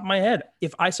the top of my head.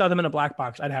 If I saw them in a black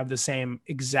box, I'd have the same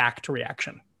exact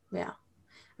reaction. Yeah.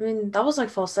 I mean, that was like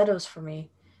falsettos for me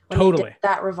when they did Totally.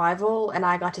 that revival and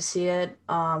I got to see it,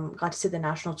 got to see the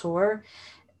national tour.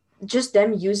 Just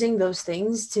them using those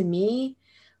things to me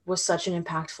was such an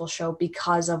impactful show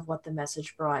because of what the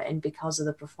message brought and because of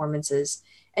the performances.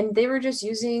 And they were just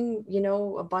using,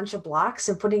 a bunch of blocks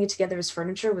and putting it together as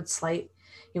furniture with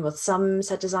with some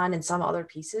set design and some other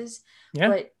pieces. Yeah.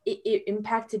 But it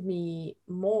impacted me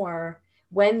more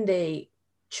when they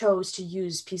chose to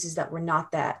use pieces that were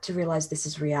not that to realize this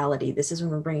is reality. This is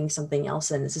when we're bringing something else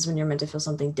in. This is when you're meant to feel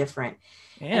something different.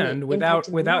 And it And without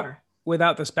impacted me without more.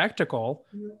 without the spectacle,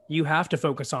 Mhm. you have to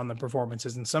focus on the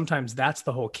performances, and sometimes that's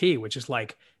the whole key, which is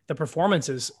like the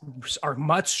performances are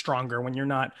much stronger when you're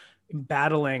not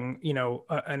battling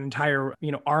an entire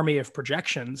army of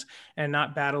projections and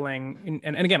not battling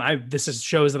and again this is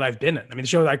shows that I've been in. I mean, the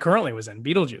show that I currently was in,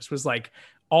 Beetlejuice, was like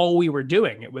all we were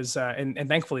doing. It was and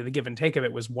thankfully the give and take of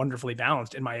it was wonderfully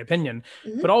balanced in my opinion,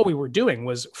 but Mhm. all we were doing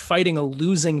was fighting a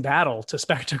losing battle to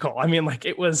spectacle. I mean, like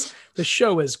the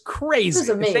show is It was crazy. The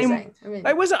same. amazing.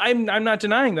 I mean, I'm not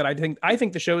denying that. I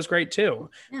think the show is great too,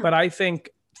 yeah. but I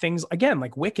think things again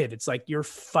like Wicked, it's like you're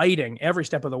fighting every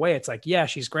step of the way. It's like, yeah,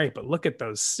 she's great, but look at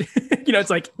those. It's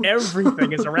like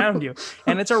everything is around you,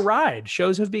 and it's a ride.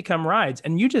 Shows have become rides,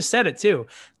 and you just said it too.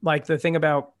 Like the thing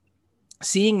about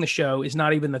seeing the show is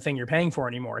not even the thing you're paying for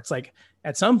anymore. It's like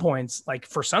at some points, like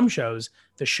for some shows,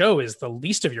 the show is the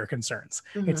least of your concerns.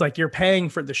 It's Mhm. like you're paying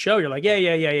for the show. You're like,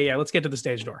 yeah. Let's get to the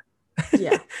stage door.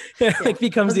 Yeah. It Yeah. like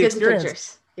becomes Let's the get the experience.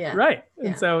 pictures. Yeah. Right. And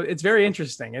Yeah. so it's very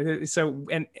interesting. So,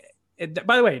 and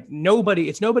by the way,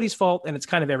 it's nobody's fault, and it's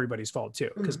kind of everybody's fault too,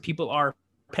 because Mhm. people are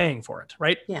paying for it,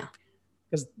 right? Yeah.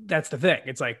 Because that's the thing.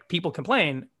 It's like people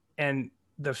complain and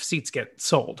the seats get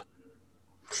sold.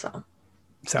 So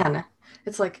it's So, kind of,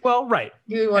 it's like well, right.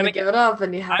 you want And to again, give it up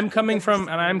and you have to I'm participate.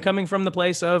 coming from the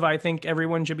place of I think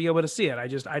everyone should be able to see it.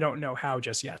 I don't know how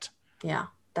just yet. Yeah,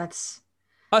 that's,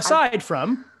 I've, Aside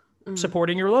from mm,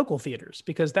 supporting your local theaters,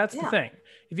 because that's the yeah, thing.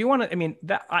 If you want to, I mean,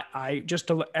 that I just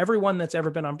to, everyone that's ever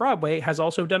been on Broadway has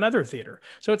also done other theater.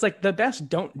 So it's like the best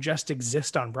don't just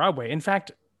exist on Broadway. In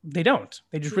fact, they don't.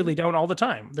 They just mhm, really don't all the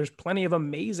time. There's plenty of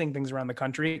amazing things around the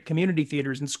country, community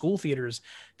theaters and school theaters.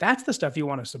 That's the stuff you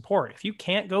want to support. If you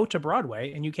can't go to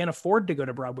Broadway and you can't afford to go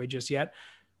to Broadway just yet,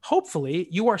 hopefully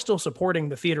you are still supporting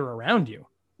the theater around you,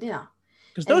 yeah,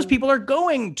 because those and people are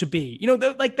going to be,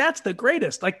 like that's the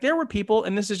greatest. Like there were people,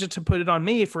 and this is just to put it on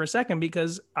me for a second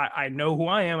because I know who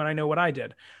I am and I know what I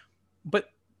did. But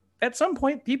at some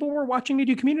point, people were watching me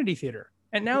do community theater,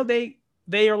 and now they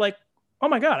are like, oh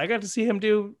my god, I got to see him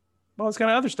do all this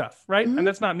kind of other stuff, right? And mhm,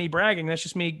 that's not me bragging. That's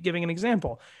just me giving an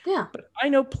example. yeah, But I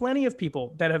know plenty of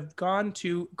people that have gone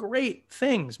to great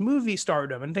things, movie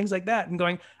stardom and things like that, and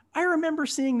going, I remember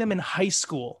seeing them in high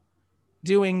school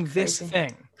doing this crazy,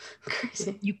 thing.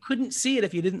 crazy. You couldn't see it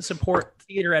if you didn't support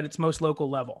theater at its most local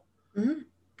level. Mhm.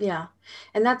 Yeah.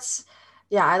 And that's,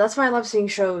 yeah, that's why I love seeing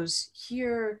shows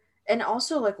here. And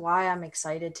also like why I'm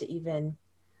excited to even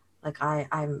like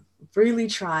I'm really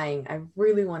trying. I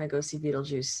really want to go see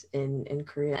Beetlejuice in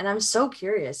Korea. And I'm so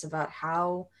curious about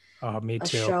how Oh, me a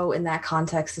too. show in that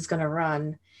context is going to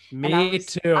run. And Me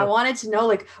I too. wanted to know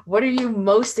like what are you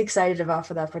most excited about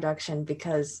for that production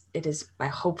because it is my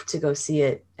hope to go see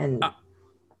it and I,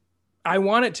 I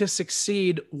want it to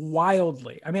succeed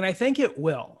wildly. I mean, I think it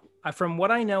will. From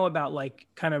what I know about like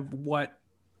kind of what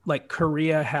like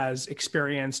Korea has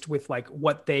experienced with like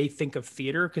what they think of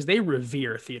theater, because they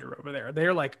revere theater over there.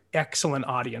 They're like excellent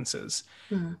audiences.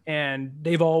 hmm, And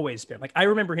they've always been like, I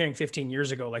remember hearing 15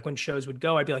 years ago, like when shows would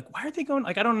go, I'd be like, why are they going?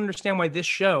 Like, I don't understand why this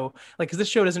show, like, because this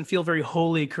show doesn't feel very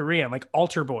wholly Korean, like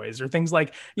Altar Boys or things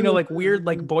like, like weird,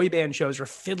 like hmm, boy band shows or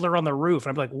Fiddler on the Roof.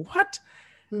 And I'd be like, what?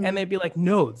 And hmm, they'd be like,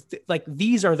 no, like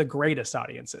these are the greatest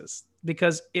audiences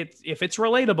because if it's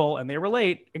relatable and they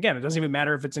relate, again, it doesn't even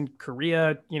matter if it's in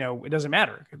Korea, it doesn't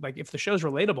matter. Like if the show's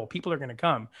relatable, people are going to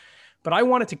come. But I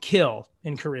want it to kill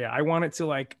in Korea. I want it to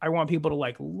like, I want people to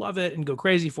like love it and go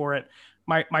crazy for it.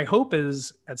 My hope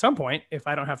is at some point, if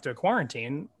I don't have to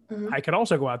quarantine, hmm, I could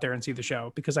also go out there and see the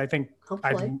show because I think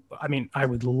hopefully. I mean, I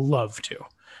would love to.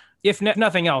 If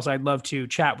nothing else, I'd love to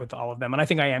chat with all of them, and I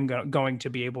think I am going to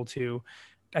be able to.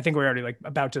 I think we're already like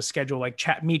about to schedule like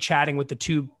me chatting with the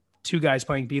two guys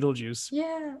playing Beetlejuice,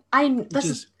 Yeah, which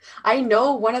is I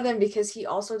know one of them because he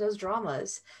also does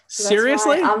dramas. So that's why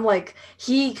seriously I'm like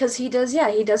because he does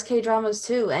yeah, he does K-dramas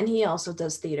too and he also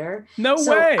does theater. no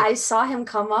So way. I saw him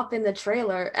come up in the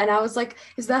trailer and I was like,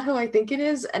 is that who I think it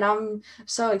is? And I'm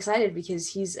so excited because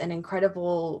he's an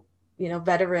incredible,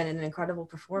 veteran and an incredible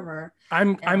performer.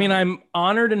 I mean, Um, I'm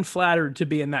honored and flattered to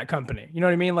be in that company. You know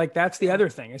what I mean? Like that's the yeah. other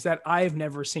thing is that I've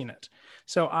never seen it.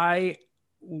 So I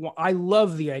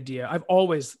love the idea. I've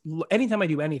always anytime I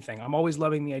do anything, I'm always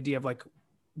loving the idea of like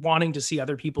wanting to see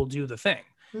other people do the thing.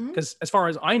 Mhm. Because as far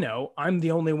as I know, I'm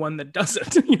the only one that does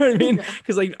it. You know what I mean? Yeah.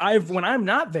 Because like when I'm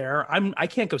not there, I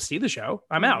can't go see the show.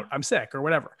 I'm out. Mhm. I'm sick or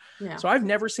whatever. Yeah. So I've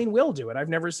never seen Will do it. I've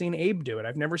never seen Abe do it.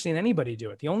 I've never seen anybody do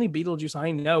it. The only Beetlejuice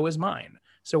I know is mine.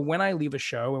 So when I leave a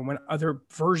show and when other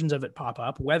versions of it pop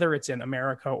up, whether it's in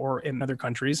America or in other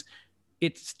countries,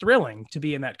 it's thrilling to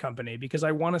be in that company because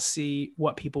I want to see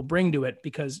what people bring to it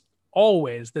because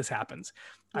always this happens.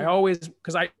 I Yeah. always,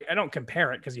 because I don't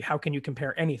compare it because how can you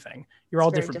compare anything? You're It's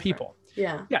all very different different. people.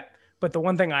 Yeah. Yeah. But the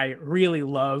one thing I really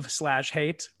love slash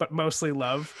hate, but mostly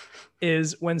love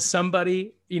is when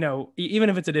somebody, even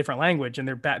if it's a different language and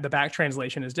the back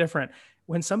translation is different,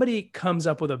 when somebody comes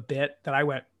up with a bit that I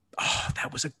went, oh,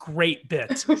 that was a great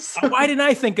bit. Why So didn't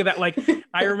I think of that? Like,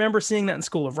 I remember seeing that in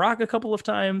School of Rock a couple of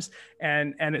times,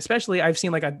 and especially I've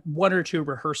seen like one or two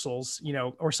rehearsals,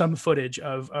 or some footage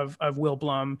of Will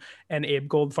Blum and Abe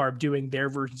Goldfarb doing their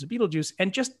versions of Beetlejuice,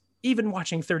 and just even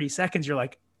watching 30 seconds, you're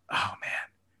like, oh man,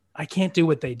 I can't do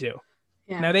what they do.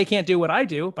 yeah. Now they can't do what I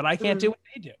do, but I can't do Mm, what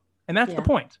they do, and that's the yeah.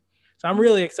 point. So I'm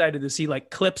really excited to see like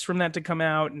clips from that to come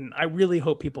out, and I really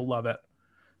hope people love it.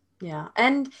 Yeah,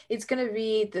 and it's gonna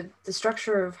be the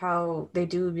structure of how they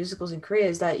do musicals in Korea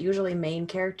is that usually main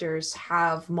characters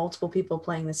have multiple people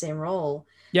playing the same role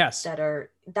Yes,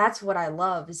 that's what I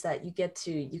love is that you could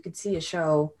see a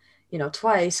show,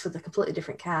 twice with a completely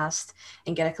different cast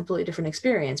and get a completely different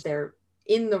experience. They're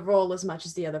in the role as much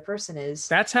as the other person is.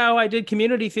 that's how I did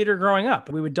community theater growing up.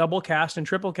 We would double cast and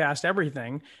triple cast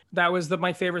everything. That was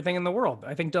my favorite thing in the world.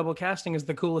 I think double casting is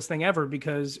the coolest thing ever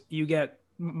because you get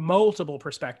multiple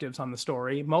perspectives on the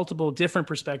story, multiple different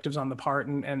perspectives on the part,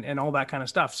 and all that kind of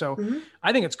stuff. So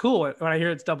I think it's cool when I hear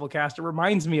it's double cast. It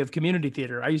reminds me of community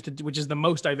theater. I used to, which is the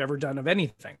most I've ever done of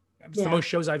anything. It's the most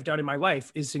shows I've done in my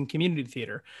life is in community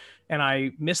theater. And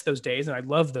I miss those days and I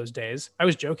love those days. I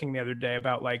was joking the other day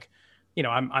about like, you know,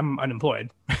 I'm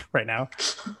unemployed right now.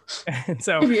 And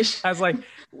so I was like,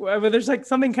 well, there's like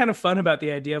something kind of fun about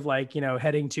the idea of like, you know,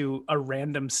 heading to a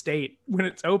random state when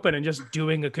it's open and just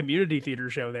doing a community theater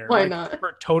show there. Why like, not?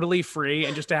 for totally free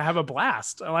and just to have a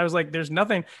blast. And I was like, there's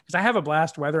nothing, because I have a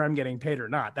blast whether I'm getting paid or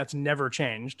not. That's never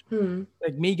changed.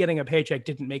 Like me getting a paycheck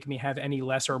didn't make me have any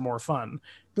less or more fun.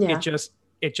 Yeah.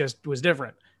 It just was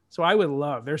different. So I would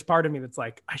love, there's part of me that's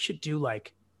like, I should do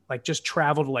like just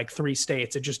travel to like 3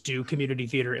 states and just do community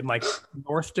theater in like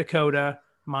North Dakota,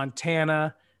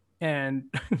 Montana, and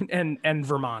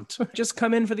Vermont. Just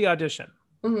come in for the audition.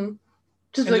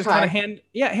 Just and like just kind of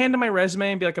hand in my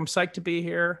resume and be like, I'm psyched to be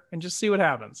here, and just see what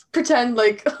happens. Pretend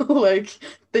like like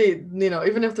they, you know,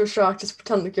 even if they're shocked, just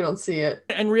pretend like you don't see it.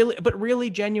 And really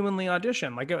genuinely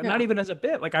audition. Like not even as a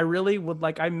bit. Like I really would,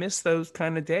 like I miss those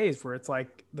kind of days where it's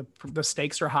like the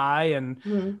stakes are high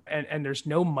and there's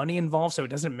no money involved, so it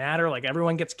doesn't matter. Like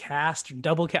everyone gets cast or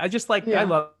double cast. I just like I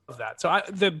love that. So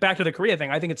the back to the Korea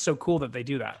thing, I think it's so cool that they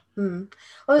do that.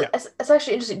 Well, it's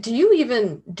actually interesting. Do you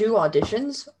even do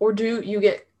auditions, or do you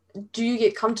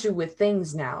get comfortable with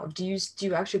things now? Do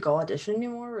you actually go audition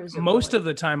anymore? Or is it most of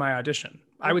the time I audition?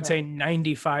 I would say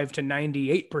 95 to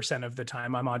 98% of the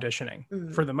time I'm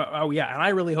auditioning for the and I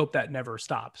really hope that never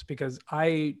stops, because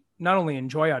I not only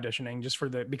enjoy auditioning just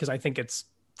because I think it's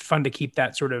fun to keep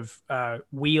that sort of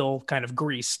wheel kind of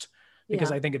greased,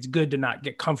 because I think it's good to not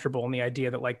get comfortable in the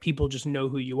idea that like people just know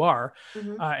who you are.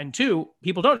 And 2,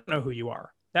 people don't know who you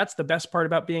are. That's the best part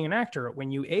about being an actor.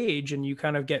 When you age and you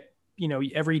kind of get, you know,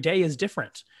 every day is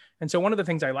different. And so one of the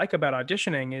things I like about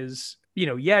auditioning is, you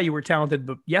know, you were talented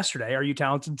yesterday. Are you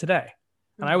talented today?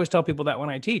 And I always tell people that when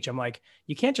I teach, I'm like,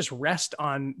 you can't just rest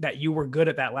on that you were good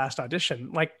at that last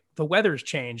audition. Like the weather's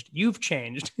changed. You've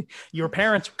changed. Your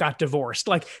parents got divorced.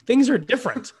 Like things are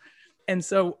different. And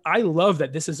so I love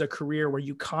that this is a career where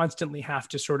you constantly have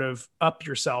to sort of up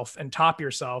yourself and top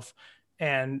yourself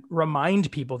and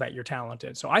remind people that you're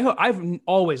talented. So I've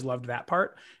always loved that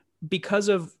part, because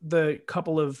of the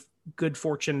couple of good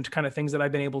fortune kind of things that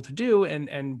I've been able to do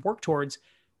and work towards.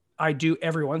 I do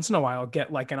every once in a while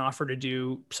get like an offer to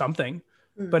do something,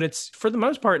 but it's for the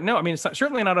most part, no. I mean, it's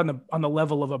certainly not on the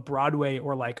level of a Broadway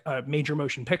or like a major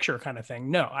motion picture kind of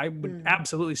thing. No, I would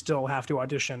absolutely still have to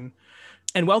audition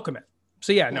and welcome it.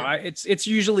 So it's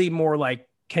usually more like,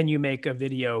 can you make a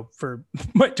video for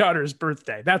my daughter's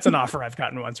birthday? That's an offer I've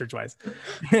gotten once or twice.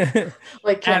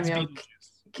 Like Cameo.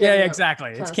 Yeah,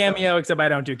 exactly. It's Cameo, except I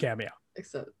don't do Cameo.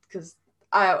 Except because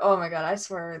oh my God, I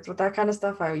swear with that kind of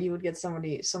stuff, you would get so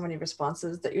many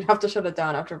responses that you'd have to shut it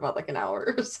down after about like an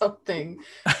hour or something.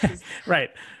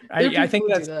 Right. I think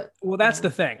that's the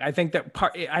thing. I think that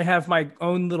I have my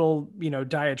own little, you know,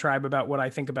 diatribe about what I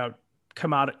think about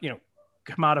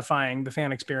commodifying the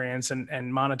fan experience and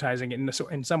monetizing it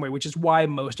in some way, which is why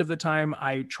most of the time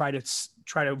I try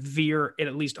to veer it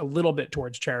at least a little bit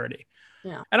towards charity.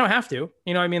 Yeah. I don't have to,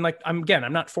 you know, I mean, like, I'm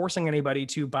not forcing anybody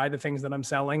to buy the things that I'm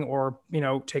selling or, you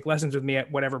know, take lessons with me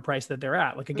at whatever price that they're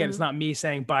at. Like, again, it's not me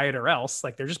saying buy it or else,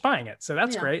 like they're just buying it. So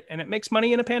that's great. And it makes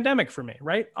money in a pandemic for me.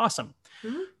 Right. Awesome.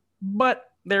 But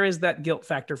there is that guilt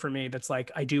factor for me. That's like,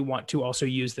 I do want to also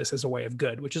use this as a way of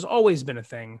good, which has always been a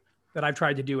thing that I've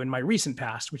tried to do in my recent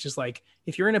past, which is like,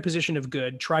 if you're in a position of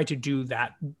good, try to do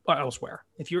that elsewhere.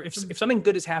 If something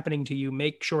good is happening to you,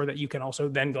 make sure that you can also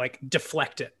then like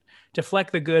deflect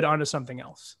the good onto something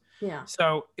else. Yeah.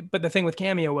 So, but the thing with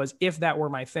Cameo was, if that were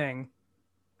my thing,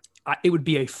 it would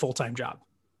be a full-time job.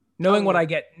 Knowing what I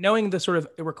get, knowing the sort of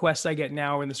requests I get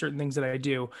now and the certain things that I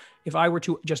do, if I were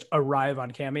to just arrive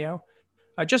on Cameo,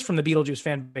 just from the Beetlejuice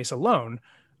fan base alone,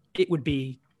 it would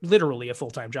be literally a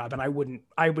full-time job, and I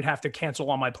would have to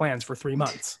cancel all my plans for 3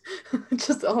 months.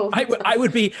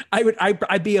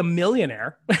 I'd be a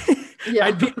millionaire. Yeah.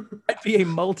 I'd be a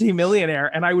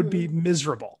multi-millionaire, and I would be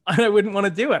miserable, and I wouldn't want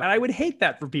to do it. And I would hate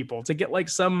that for people to get like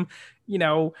some, you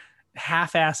know,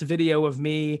 half-ass video of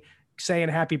me saying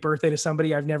happy birthday to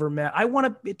somebody I've never met. I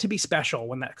want it to be special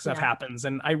when that stuff happens.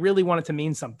 And I really want it to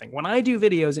mean something. When I do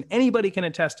videos, and anybody can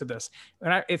attest to this,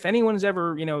 and if anyone's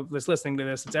ever, you know, was listening to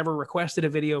this, it's ever requested a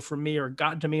video from me or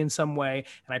gotten to me in some way,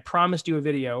 and I promised you a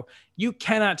video, you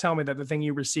cannot tell me that the thing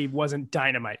you received wasn't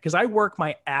dynamite, because I work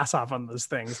my ass off on those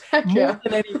things more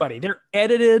than anybody. They're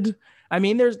edited. I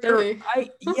mean,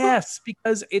 yes,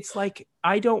 because it's like,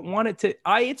 I don't want it to,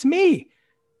 it's me.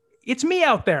 it's me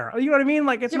out there. You know what I mean?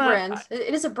 Like It's it's your not, brand.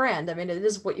 It is a brand. I mean, it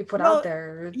is what you put out well,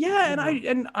 there, yeah. you know.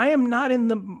 And I am not in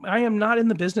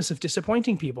the business of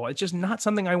disappointing people. It's just not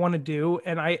something I want to do.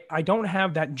 And I don't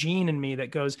have that gene in me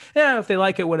that goes, yeah, if they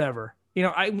like it, whatever. You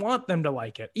know, I want them to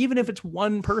like it. Even if it's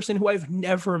one person who I've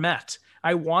never met,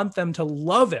 I want them to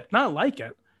love it, not like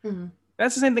it. Mm-hmm.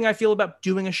 That's the same thing I feel about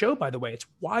doing a show, by the way. It's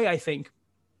why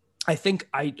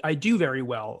I do very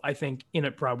well, I think, in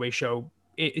a Broadway show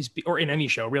is, or in any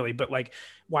show really, but like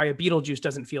why a Beetlejuice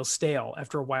doesn't feel stale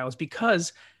after a while is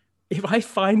because if I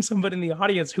find somebody in the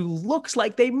audience who looks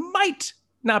like they might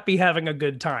not be having a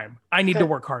good time, I need to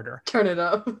work harder. Turn it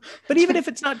up. But even if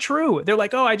it's not true, they're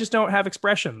like, oh, I just don't have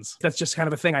expressions. That's just kind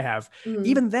of a thing I have. Mm-hmm.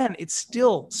 Even then, it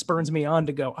still spurs me on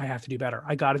to go, I have to do better.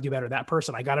 I got to do better. That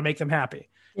person, I got to make them happy.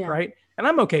 Yeah. Right. And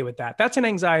I'm okay with that. That's an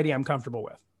anxiety I'm comfortable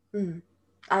with. Mm-hmm.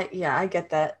 I get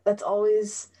that. That's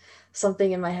always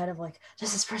something in my head of like,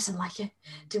 does this person like it?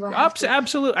 Do I have to?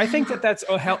 Absolutely. I think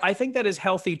I think that is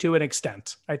healthy to an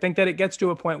extent. I think that it gets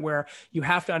to a point where you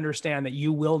have to understand that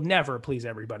you will never please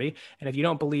everybody. And if you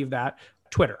don't believe that,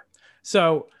 Twitter.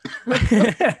 So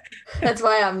that's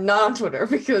why I'm not on Twitter,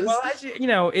 because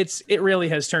it really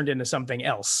has turned into something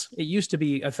else. It used to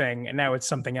be a thing and now it's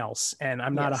something else. And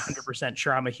I'm not 100%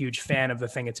 sure I'm a huge fan of the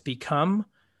thing it's become.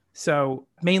 So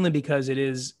mainly because it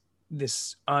is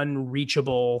this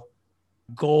unreachable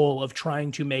goal of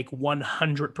trying to make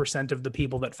 100% of the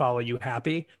people that follow you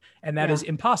happy. And that is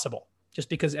impossible just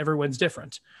because everyone's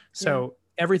different. So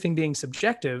everything being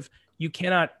subjective, you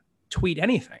cannot tweet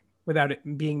anything without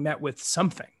it being met with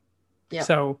something. Yeah.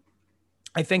 So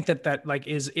I think that like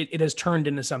it has turned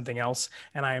into something else,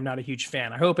 and I am not a huge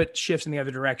fan. I hope it shifts in the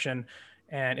other direction.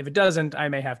 And if it doesn't, I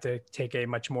may have to take a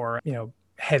much more,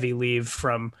 heavy leave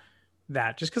from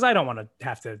that, just because I don't want to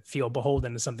have to feel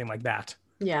beholden to something like that.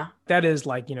 Yeah. That is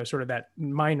like, sort of that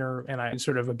minor and I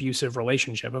sort of abusive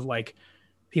relationship of like,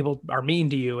 people are mean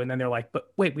to you and then they're like,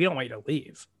 but wait, we don't want you to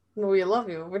leave. We love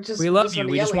you. We love you.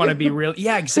 We just want to be real.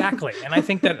 Yeah, exactly. And I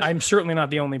think that I'm certainly not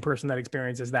the only person that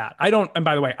experiences that. And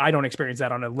by the way, I don't experience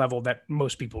that on a level that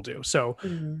most people do. So,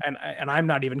 and I'm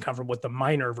not even comfortable with the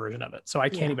minor version of it. So I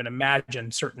can't even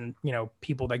imagine certain,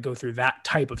 people that go through that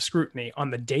type of scrutiny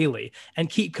on the daily and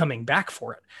keep coming back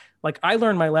for it. Like I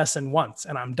learned my lesson once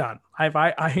and I'm done.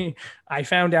 I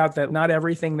found out that not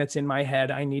everything that's in my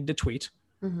head, I need to tweet.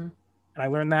 Mm-hmm. And I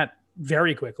learned that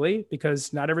very quickly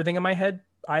because not everything in my head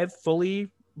I've fully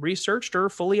researched or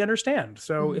fully understand.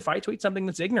 So if I tweet something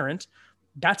that's ignorant,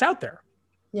 that's out there.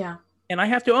 Yeah. And I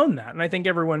have to own that. And I think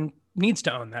everyone needs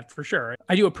to own that for sure.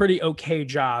 I do a pretty okay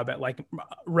job at like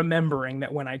remembering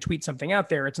that when I tweet something out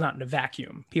there, it's not in a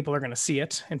vacuum. People are going to see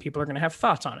it and people are going to have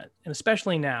thoughts on it. And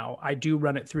especially now, I do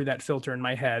run it through that filter in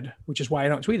my head, which is why I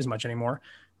don't tweet as much anymore,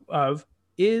 of,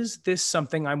 is this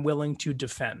something I'm willing to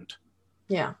defend?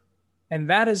 Yeah. And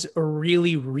that is a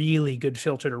really, really good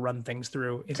filter to run things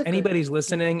through. If anybody's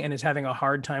listening and is having a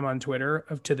hard time on Twitter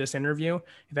to this interview,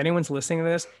 if anyone's listening to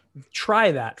this,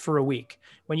 try that for a week.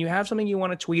 When you have something you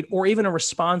want to tweet or even a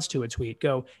response to a tweet,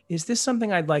 go, is this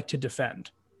something I'd like to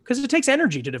defend? Because it takes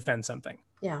energy to defend something.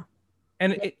 Yeah.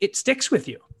 And it sticks with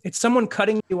you. It's someone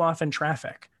cutting you off in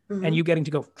traffic and you getting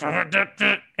to go,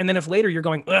 and then if later you're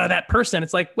going, that person,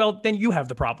 it's like, well, then you have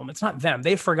the problem. It's not them.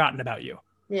 They've forgotten about you.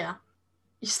 Yeah.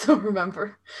 You still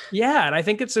remember. Yeah. And I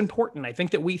think it's important. I think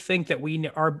that we think that we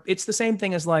are, it's the same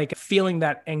thing as like feeling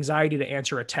that anxiety to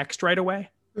answer a text right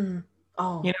away. Mm-hmm.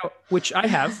 Oh, which I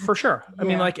have for sure. I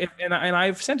mean, like, and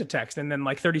I've sent a text and then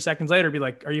like 30 seconds later be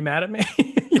like, are you mad at me?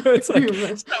 It's like,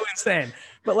 it's so insane.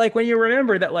 But like, when you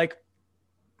remember that, like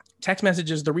text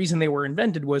messages, the reason they were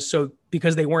invented was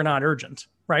because they were not urgent,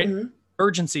 right? Mm-hmm.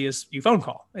 Urgency is you phone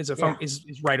call is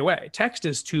right away. Text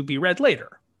is to be read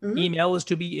later. Mm-hmm. Email is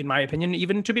to be, in my opinion,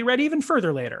 even to be read even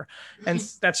further later. And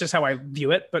that's just how I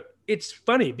view it. But it's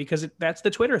funny because that's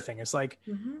the Twitter thing. It's like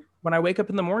when I wake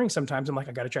up in the morning, sometimes I'm like,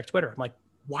 I got to check Twitter. I'm like,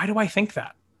 why do I think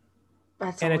that?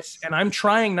 And I'm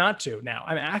trying not to now.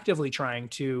 I'm actively trying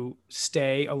to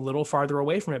stay a little farther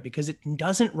away from it because it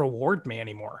doesn't reward me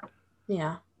anymore.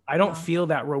 Yeah. I don't feel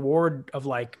that reward of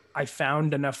like, I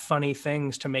found enough funny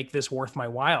things to make this worth my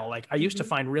while. Like I used to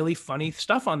find really funny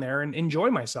stuff on there and enjoy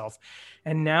myself.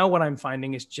 And now what I'm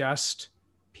finding is just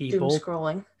people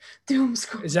doom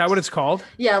scrolling. Is that what it's called?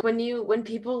 Yeah. When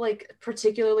people like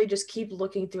particularly just keep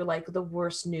looking through like the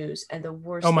worst news and the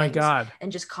worst things, my God.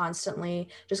 And just constantly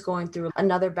just going through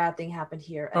another bad thing happened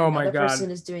here. And another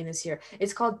person is doing this here.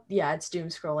 It's called, it's doom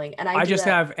scrolling. And I just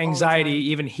have anxiety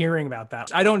even hearing about that.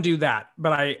 I don't do that,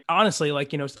 but I honestly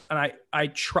like, and I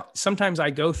try, sometimes I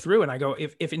go through and I go,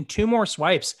 if in two more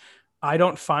swipes, I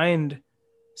don't find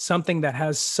something that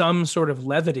has some sort of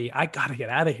levity, I got to get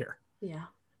out of here Yeah.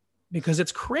 because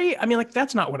it's crazy. I mean, like,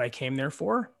 that's not what I came there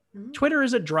for. Mhm. Twitter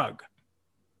is a drug.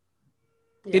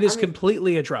 Yeah. It I is mean,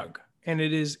 completely a drug. And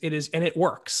and it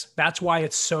works. That's why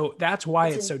it's so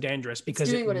dangerous, it's because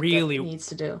it doing what it really, needs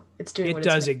to do. It's doing it what it's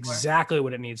does made for. exactly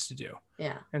what it needs to do.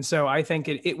 Yeah. And so I think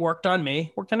it worked on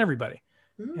me, worked on everybody.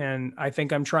 Mhm. And I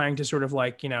think I'm trying to sort of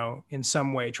like, in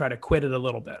some way try to quit it a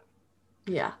little bit.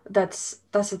 Yeah, that's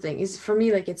the thing. Is for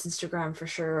me, like it's Instagram for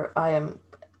sure. I am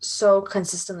so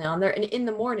consistently on there. And in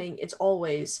the morning, it's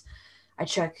always I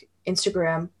check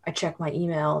Instagram, I check my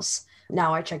emails.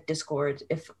 Now I check Discord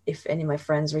if any of my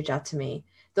friends reach out to me.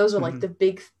 Those are like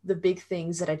Mhm. the big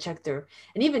things that I check through.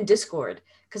 And even Discord,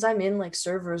 because I'm in like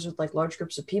servers with like large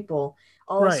groups of people.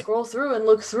 I'll Right. scroll through and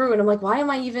look through and I'm like, why am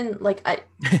I even like I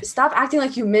stop acting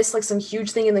like you missed like some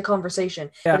huge thing in the conversation.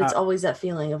 But it's Yeah. always that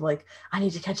feeling of like, I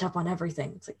need to catch up on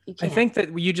everything. It's like you I can't. think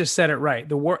that you just said it right.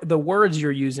 The words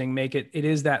you're using make it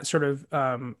is that sort of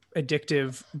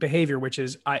addictive behavior, which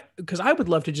is because I would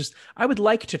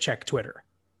like to check Twitter.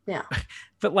 Yeah.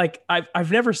 But like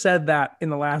I've never said that in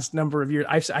the last number of years.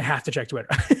 I have to check Twitter.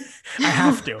 I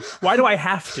have to. Why do I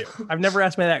have to? I've never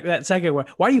asked me that second one.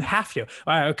 Why do you have to?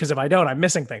 Because if I don't, I'm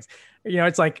missing things.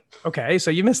 It's like, okay,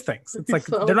 so you miss things. It's like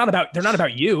So they're not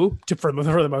about you for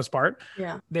the most part.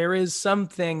 yeah. There is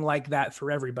something like that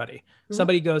for everybody. Mhm.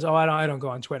 Somebody goes, oh, I don't go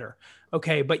on Twitter.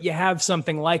 Okay, but you have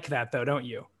something like that though, don't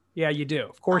you? Yeah, you do.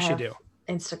 Of I course you have do.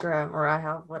 Instagram or I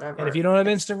have And if whatever. you don't have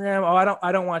It's Instagram, oh,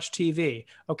 I don't watch TV.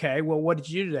 Okay, well, what did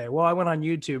you do today? Well, I went on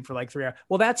YouTube for like 3 hours.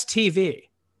 Well, that's TV.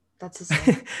 that's the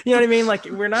You same. know what I mean? Like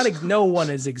no one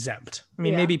is exempt. I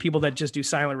mean, Yeah. maybe people that just do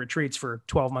silent retreats for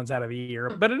 12 months out of the year,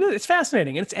 but it's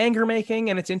fascinating and it's anger making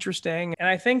and it's interesting. And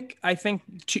I think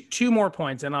two more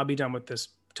points and I'll be done with this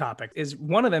topic is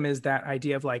one of them is that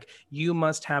idea of like, you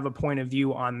must have a point of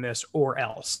view on this or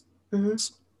else. Hmm.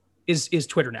 Is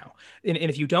Twitter now. And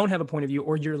if you don't have a point of view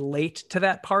or you're late to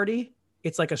that party,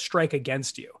 it's like a strike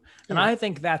against you. And Yeah. I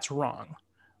think that's wrong.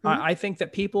 Hmm. I think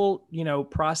that people,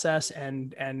 process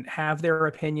and have their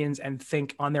opinions and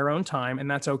think on their own time, and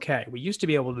that's okay. We used to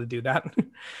be able to do that,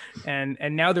 and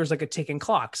now there's like a ticking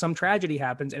clock. Some tragedy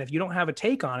happens, and if you don't have a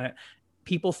take on it,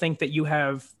 people think that you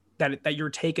have that your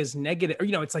take is negative.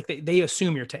 Or, it's like they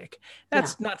assume your take. Yeah.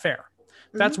 That's not fair.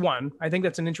 Hmm. That's one. I think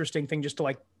that's an interesting thing just to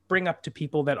like bring up to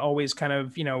people that always kind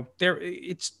of, there.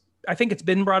 It's I think it's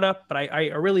been brought up, but I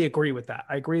really agree with that.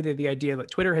 I agree that the idea that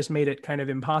Twitter has made it kind of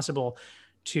impossible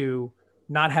to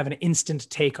not have an instant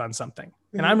take on something.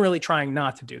 And Hmm. I'm really trying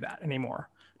not to do that anymore.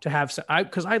 To have,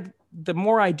 because the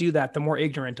more I do that, the more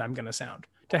ignorant I'm going to sound.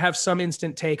 To have some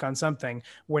instant take on something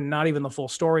when not even the full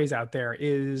story is out there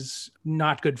is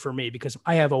not good for me because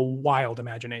I have a wild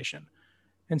imagination.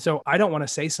 And so I don't want to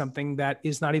say something that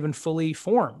is not even fully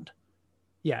formed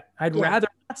yet. I'd Yeah. rather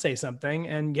not say something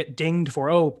and get dinged for,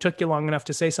 oh, took you long enough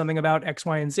to say something about X,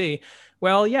 Y, and Z.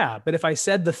 Well, yeah, but if I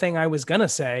said the thing I was going to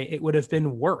say, it would have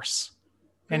been worse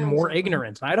and Yeah. more Exactly.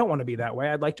 ignorant. I don't want to be that way.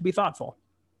 I'd like to be thoughtful.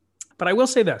 But I will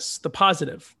say this, the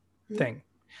positive Mhm. thing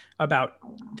about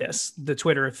this, the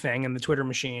Twitter thing and the Twitter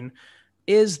machine,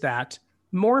 is that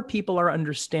more people are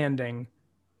understanding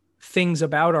things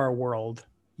about our world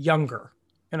younger.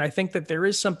 And I think that there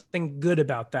is something good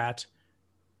about that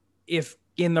if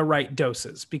in the right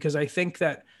doses, because I think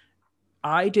that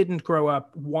I didn't grow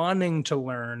up wanting to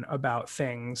learn about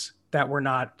things that were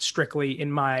not strictly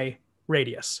in my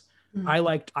radius.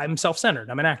 Mhm. I'm self centered,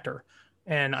 I'm an actor.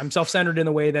 And I'm self centered in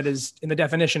the way that is in the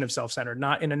definition of self centered,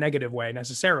 not in a negative way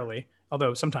necessarily,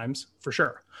 although sometimes for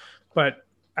sure. But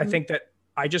I Mhm. think that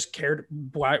I just cared.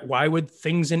 Why would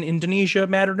things in Indonesia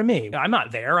matter to me? I'm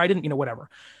not there. I didn't, whatever.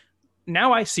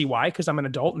 Now I see why, because I'm an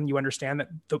adult and you understand that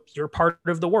you're part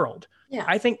of the world. Yeah.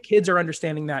 I think kids are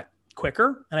understanding that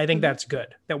quicker. And I think Hmm. that's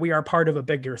good that we are part of a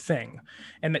bigger thing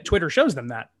and that Twitter shows them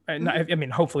that. And Hmm. I mean,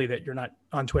 hopefully that you're not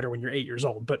on Twitter when you're 8 years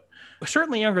old, but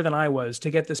certainly younger than I was to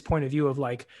get this point of view of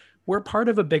like, we're part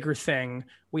of a bigger thing.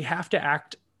 We have to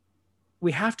act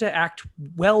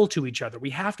well to each other. We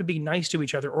have to be nice to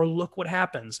each other or look what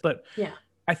happens. But Yeah.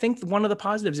 I think one of the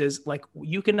positives is like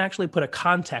you can actually put a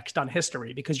context on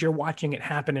history because you're watching it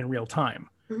happen in real time.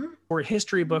 Hmm. Or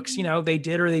history books, they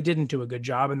did or they didn't do a good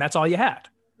job, and that's all you had.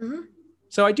 Hmm.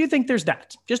 So I do think there's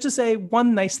that. Just to say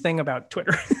one nice thing about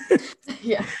Twitter,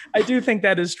 Yeah. I do think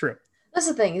that is true. That's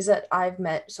the thing is that I've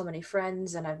met so many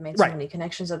friends and I've made so Right. many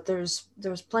connections that there's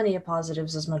plenty of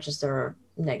positives as much as there are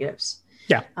negatives.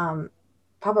 Yeah. How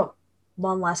about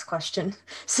one last question?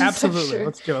 Since I'm Absolutely. sure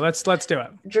Let's do it. Let's do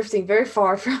it. drifting very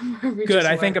far from where we Good. just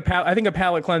I think went. I think a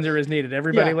palate cleanser is needed.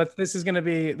 Everybody, Yeah. this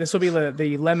will be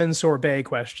the lemon sorbet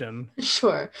question.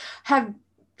 Sure. Have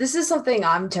This is something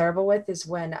I'm terrible with is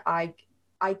when I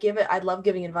give it I love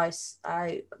giving advice.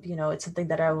 It's something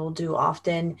that I will do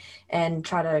often and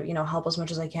try to, help as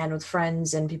much as I can with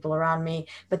friends and people around me,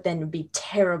 but then be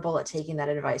terrible at taking that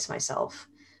advice myself.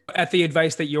 At the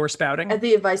advice that you're spouting. At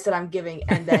the advice that I'm giving,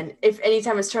 and then if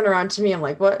anytime it's turned around to me, I'm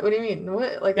like, what do you mean?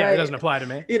 What? Like Yeah, it doesn't apply to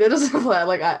me. it doesn't apply.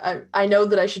 Like I know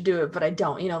that I should do it, but I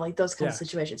don't, like those kind of Yeah.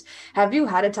 situations. Have you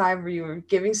had a time where you were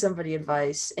giving somebody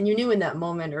advice and you knew in that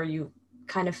moment, or you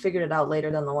kind of figured it out later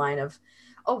down the line of,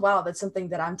 oh wow, that's something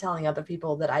that I'm telling other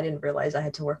people that I didn't realize I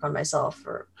had to work on myself,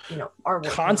 or are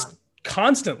working on.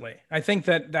 Constantly. I think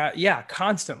yeah,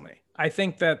 constantly. I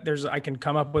think that I can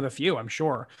come up with a few, I'm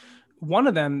sure. One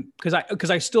of them, because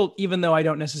I still, even though I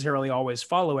don't necessarily always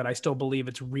follow it, I still believe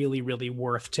it's really, really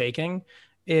worth taking,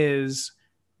 is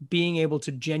being able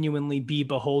to genuinely be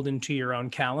beholden to your own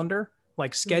calendar,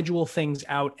 like schedule things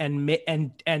out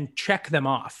and check them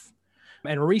off.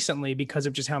 And recently, because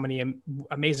of just how many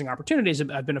amazing opportunities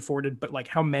I've been afforded, but like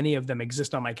how many of them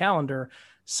exist on my calendar,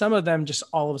 some of them just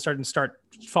all of a sudden start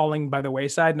falling by the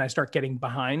wayside and I start getting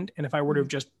behind. And if I were to have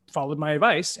just followed my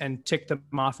advice and ticked them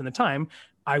off in the time,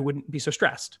 I wouldn't be so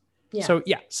stressed. Yeah. So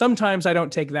yeah, sometimes I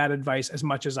don't take that advice as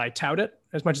much as I tout it,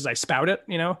 as much as I spout it,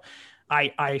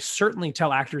 I certainly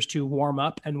tell actors to warm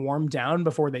up and warm down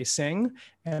before they sing.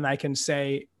 And I can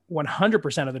say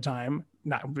 100% of the time,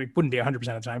 it wouldn't be 100% of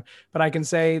the time, but I can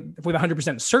say with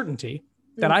 100% certainty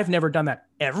that I've never done that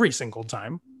every single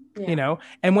time,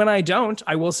 and when I don't,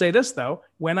 I will say this though,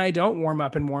 when I don't warm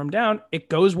up and warm down, it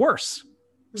goes worse.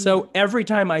 So every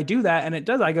time I do that and it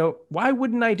does, I go, why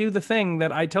wouldn't I do the thing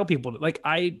that I tell people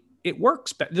to? It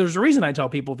works. But there's a reason I tell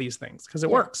people these things, because it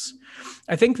works.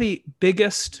 I think the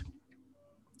biggest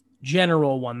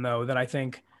general one though, that I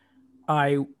think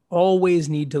I always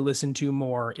need to listen to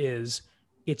more is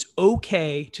it's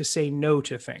okay to say no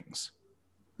to things.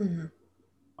 Mm-hmm.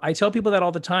 I tell people that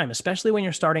all the time, especially when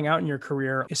you're starting out in your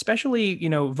career, especially,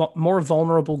 more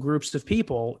vulnerable groups of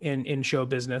people in show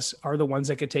business are the ones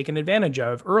that get taken advantage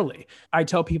of early. I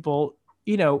tell people,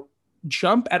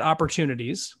 jump at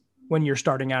opportunities when you're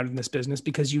starting out in this business,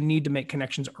 because you need to make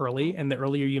connections early, and the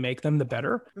earlier you make them, the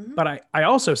better. Mm-hmm. But I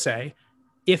also say,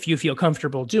 if you feel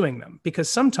comfortable doing them, because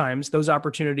sometimes those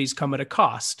opportunities come at a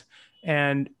cost.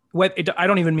 And I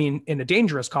don't even mean in a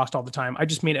dangerous cost all the time. I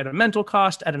just mean at a mental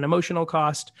cost, at an emotional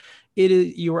cost.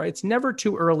 It's never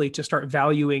too early to start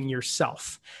valuing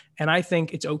yourself. And I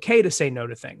think it's okay to say no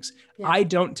to things. Yeah. I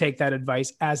don't take that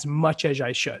advice as much as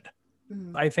I should.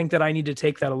 Mm-hmm. I think that I need to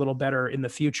take that a little better in the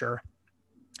future.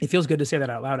 It feels good to say that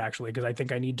out loud, actually, because I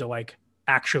think I need to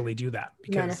actually do that,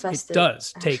 because it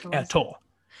does take a toll.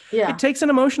 Yeah. It takes an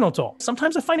emotional toll,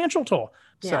 sometimes a financial toll.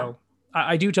 Yeah. So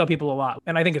I do tell people a lot,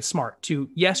 and I think it's smart to,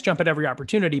 yes, jump at every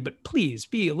opportunity, but please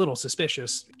be a little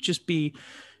suspicious. Just be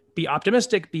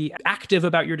optimistic, be active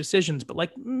about your decisions,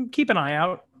 but keep an eye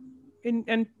out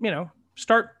and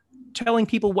start telling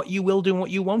people what you will do and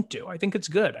what you won't do. I think it's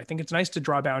good. I think it's nice to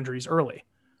draw boundaries early.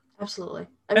 Absolutely.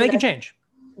 And they can change.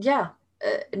 Yeah.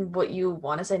 And what you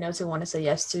want to say no to, want to say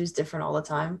yes to is different all the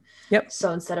time. Yep. So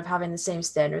instead of having the same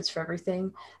standards for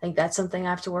everything, I think that's something I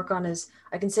have to work on. Is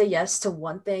I can say yes to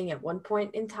one thing at one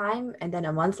point in time, and then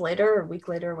a month later or a week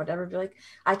later or whatever, be like,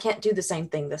 I can't do the same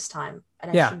thing this time,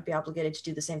 and I shouldn't be obligated to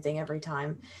do the same thing every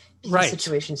time, because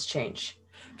situations change.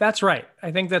 That's right.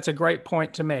 I think that's a great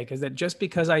point to make, is that just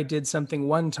because I did something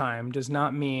one time does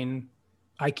not mean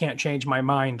I can't change my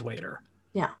mind later.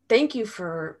 Yeah. Thank you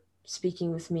for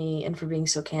speaking with me and for being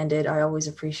so candid. I always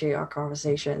appreciate our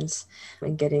conversations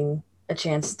and getting a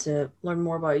chance to learn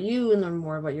more about you and learn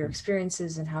more about your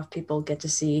experiences, and have people get to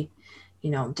see,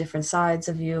 different sides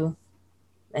of you.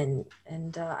 And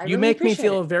I you make me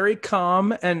feel very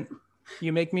calm, and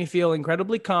you make me feel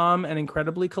incredibly calm and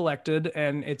incredibly collected.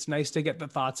 And it's nice to get the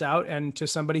thoughts out, and to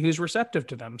somebody who's receptive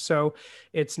to them. So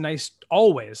it's nice,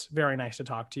 always very nice to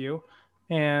talk to you.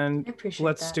 And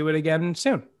let's do it again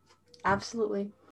soon. Absolutely.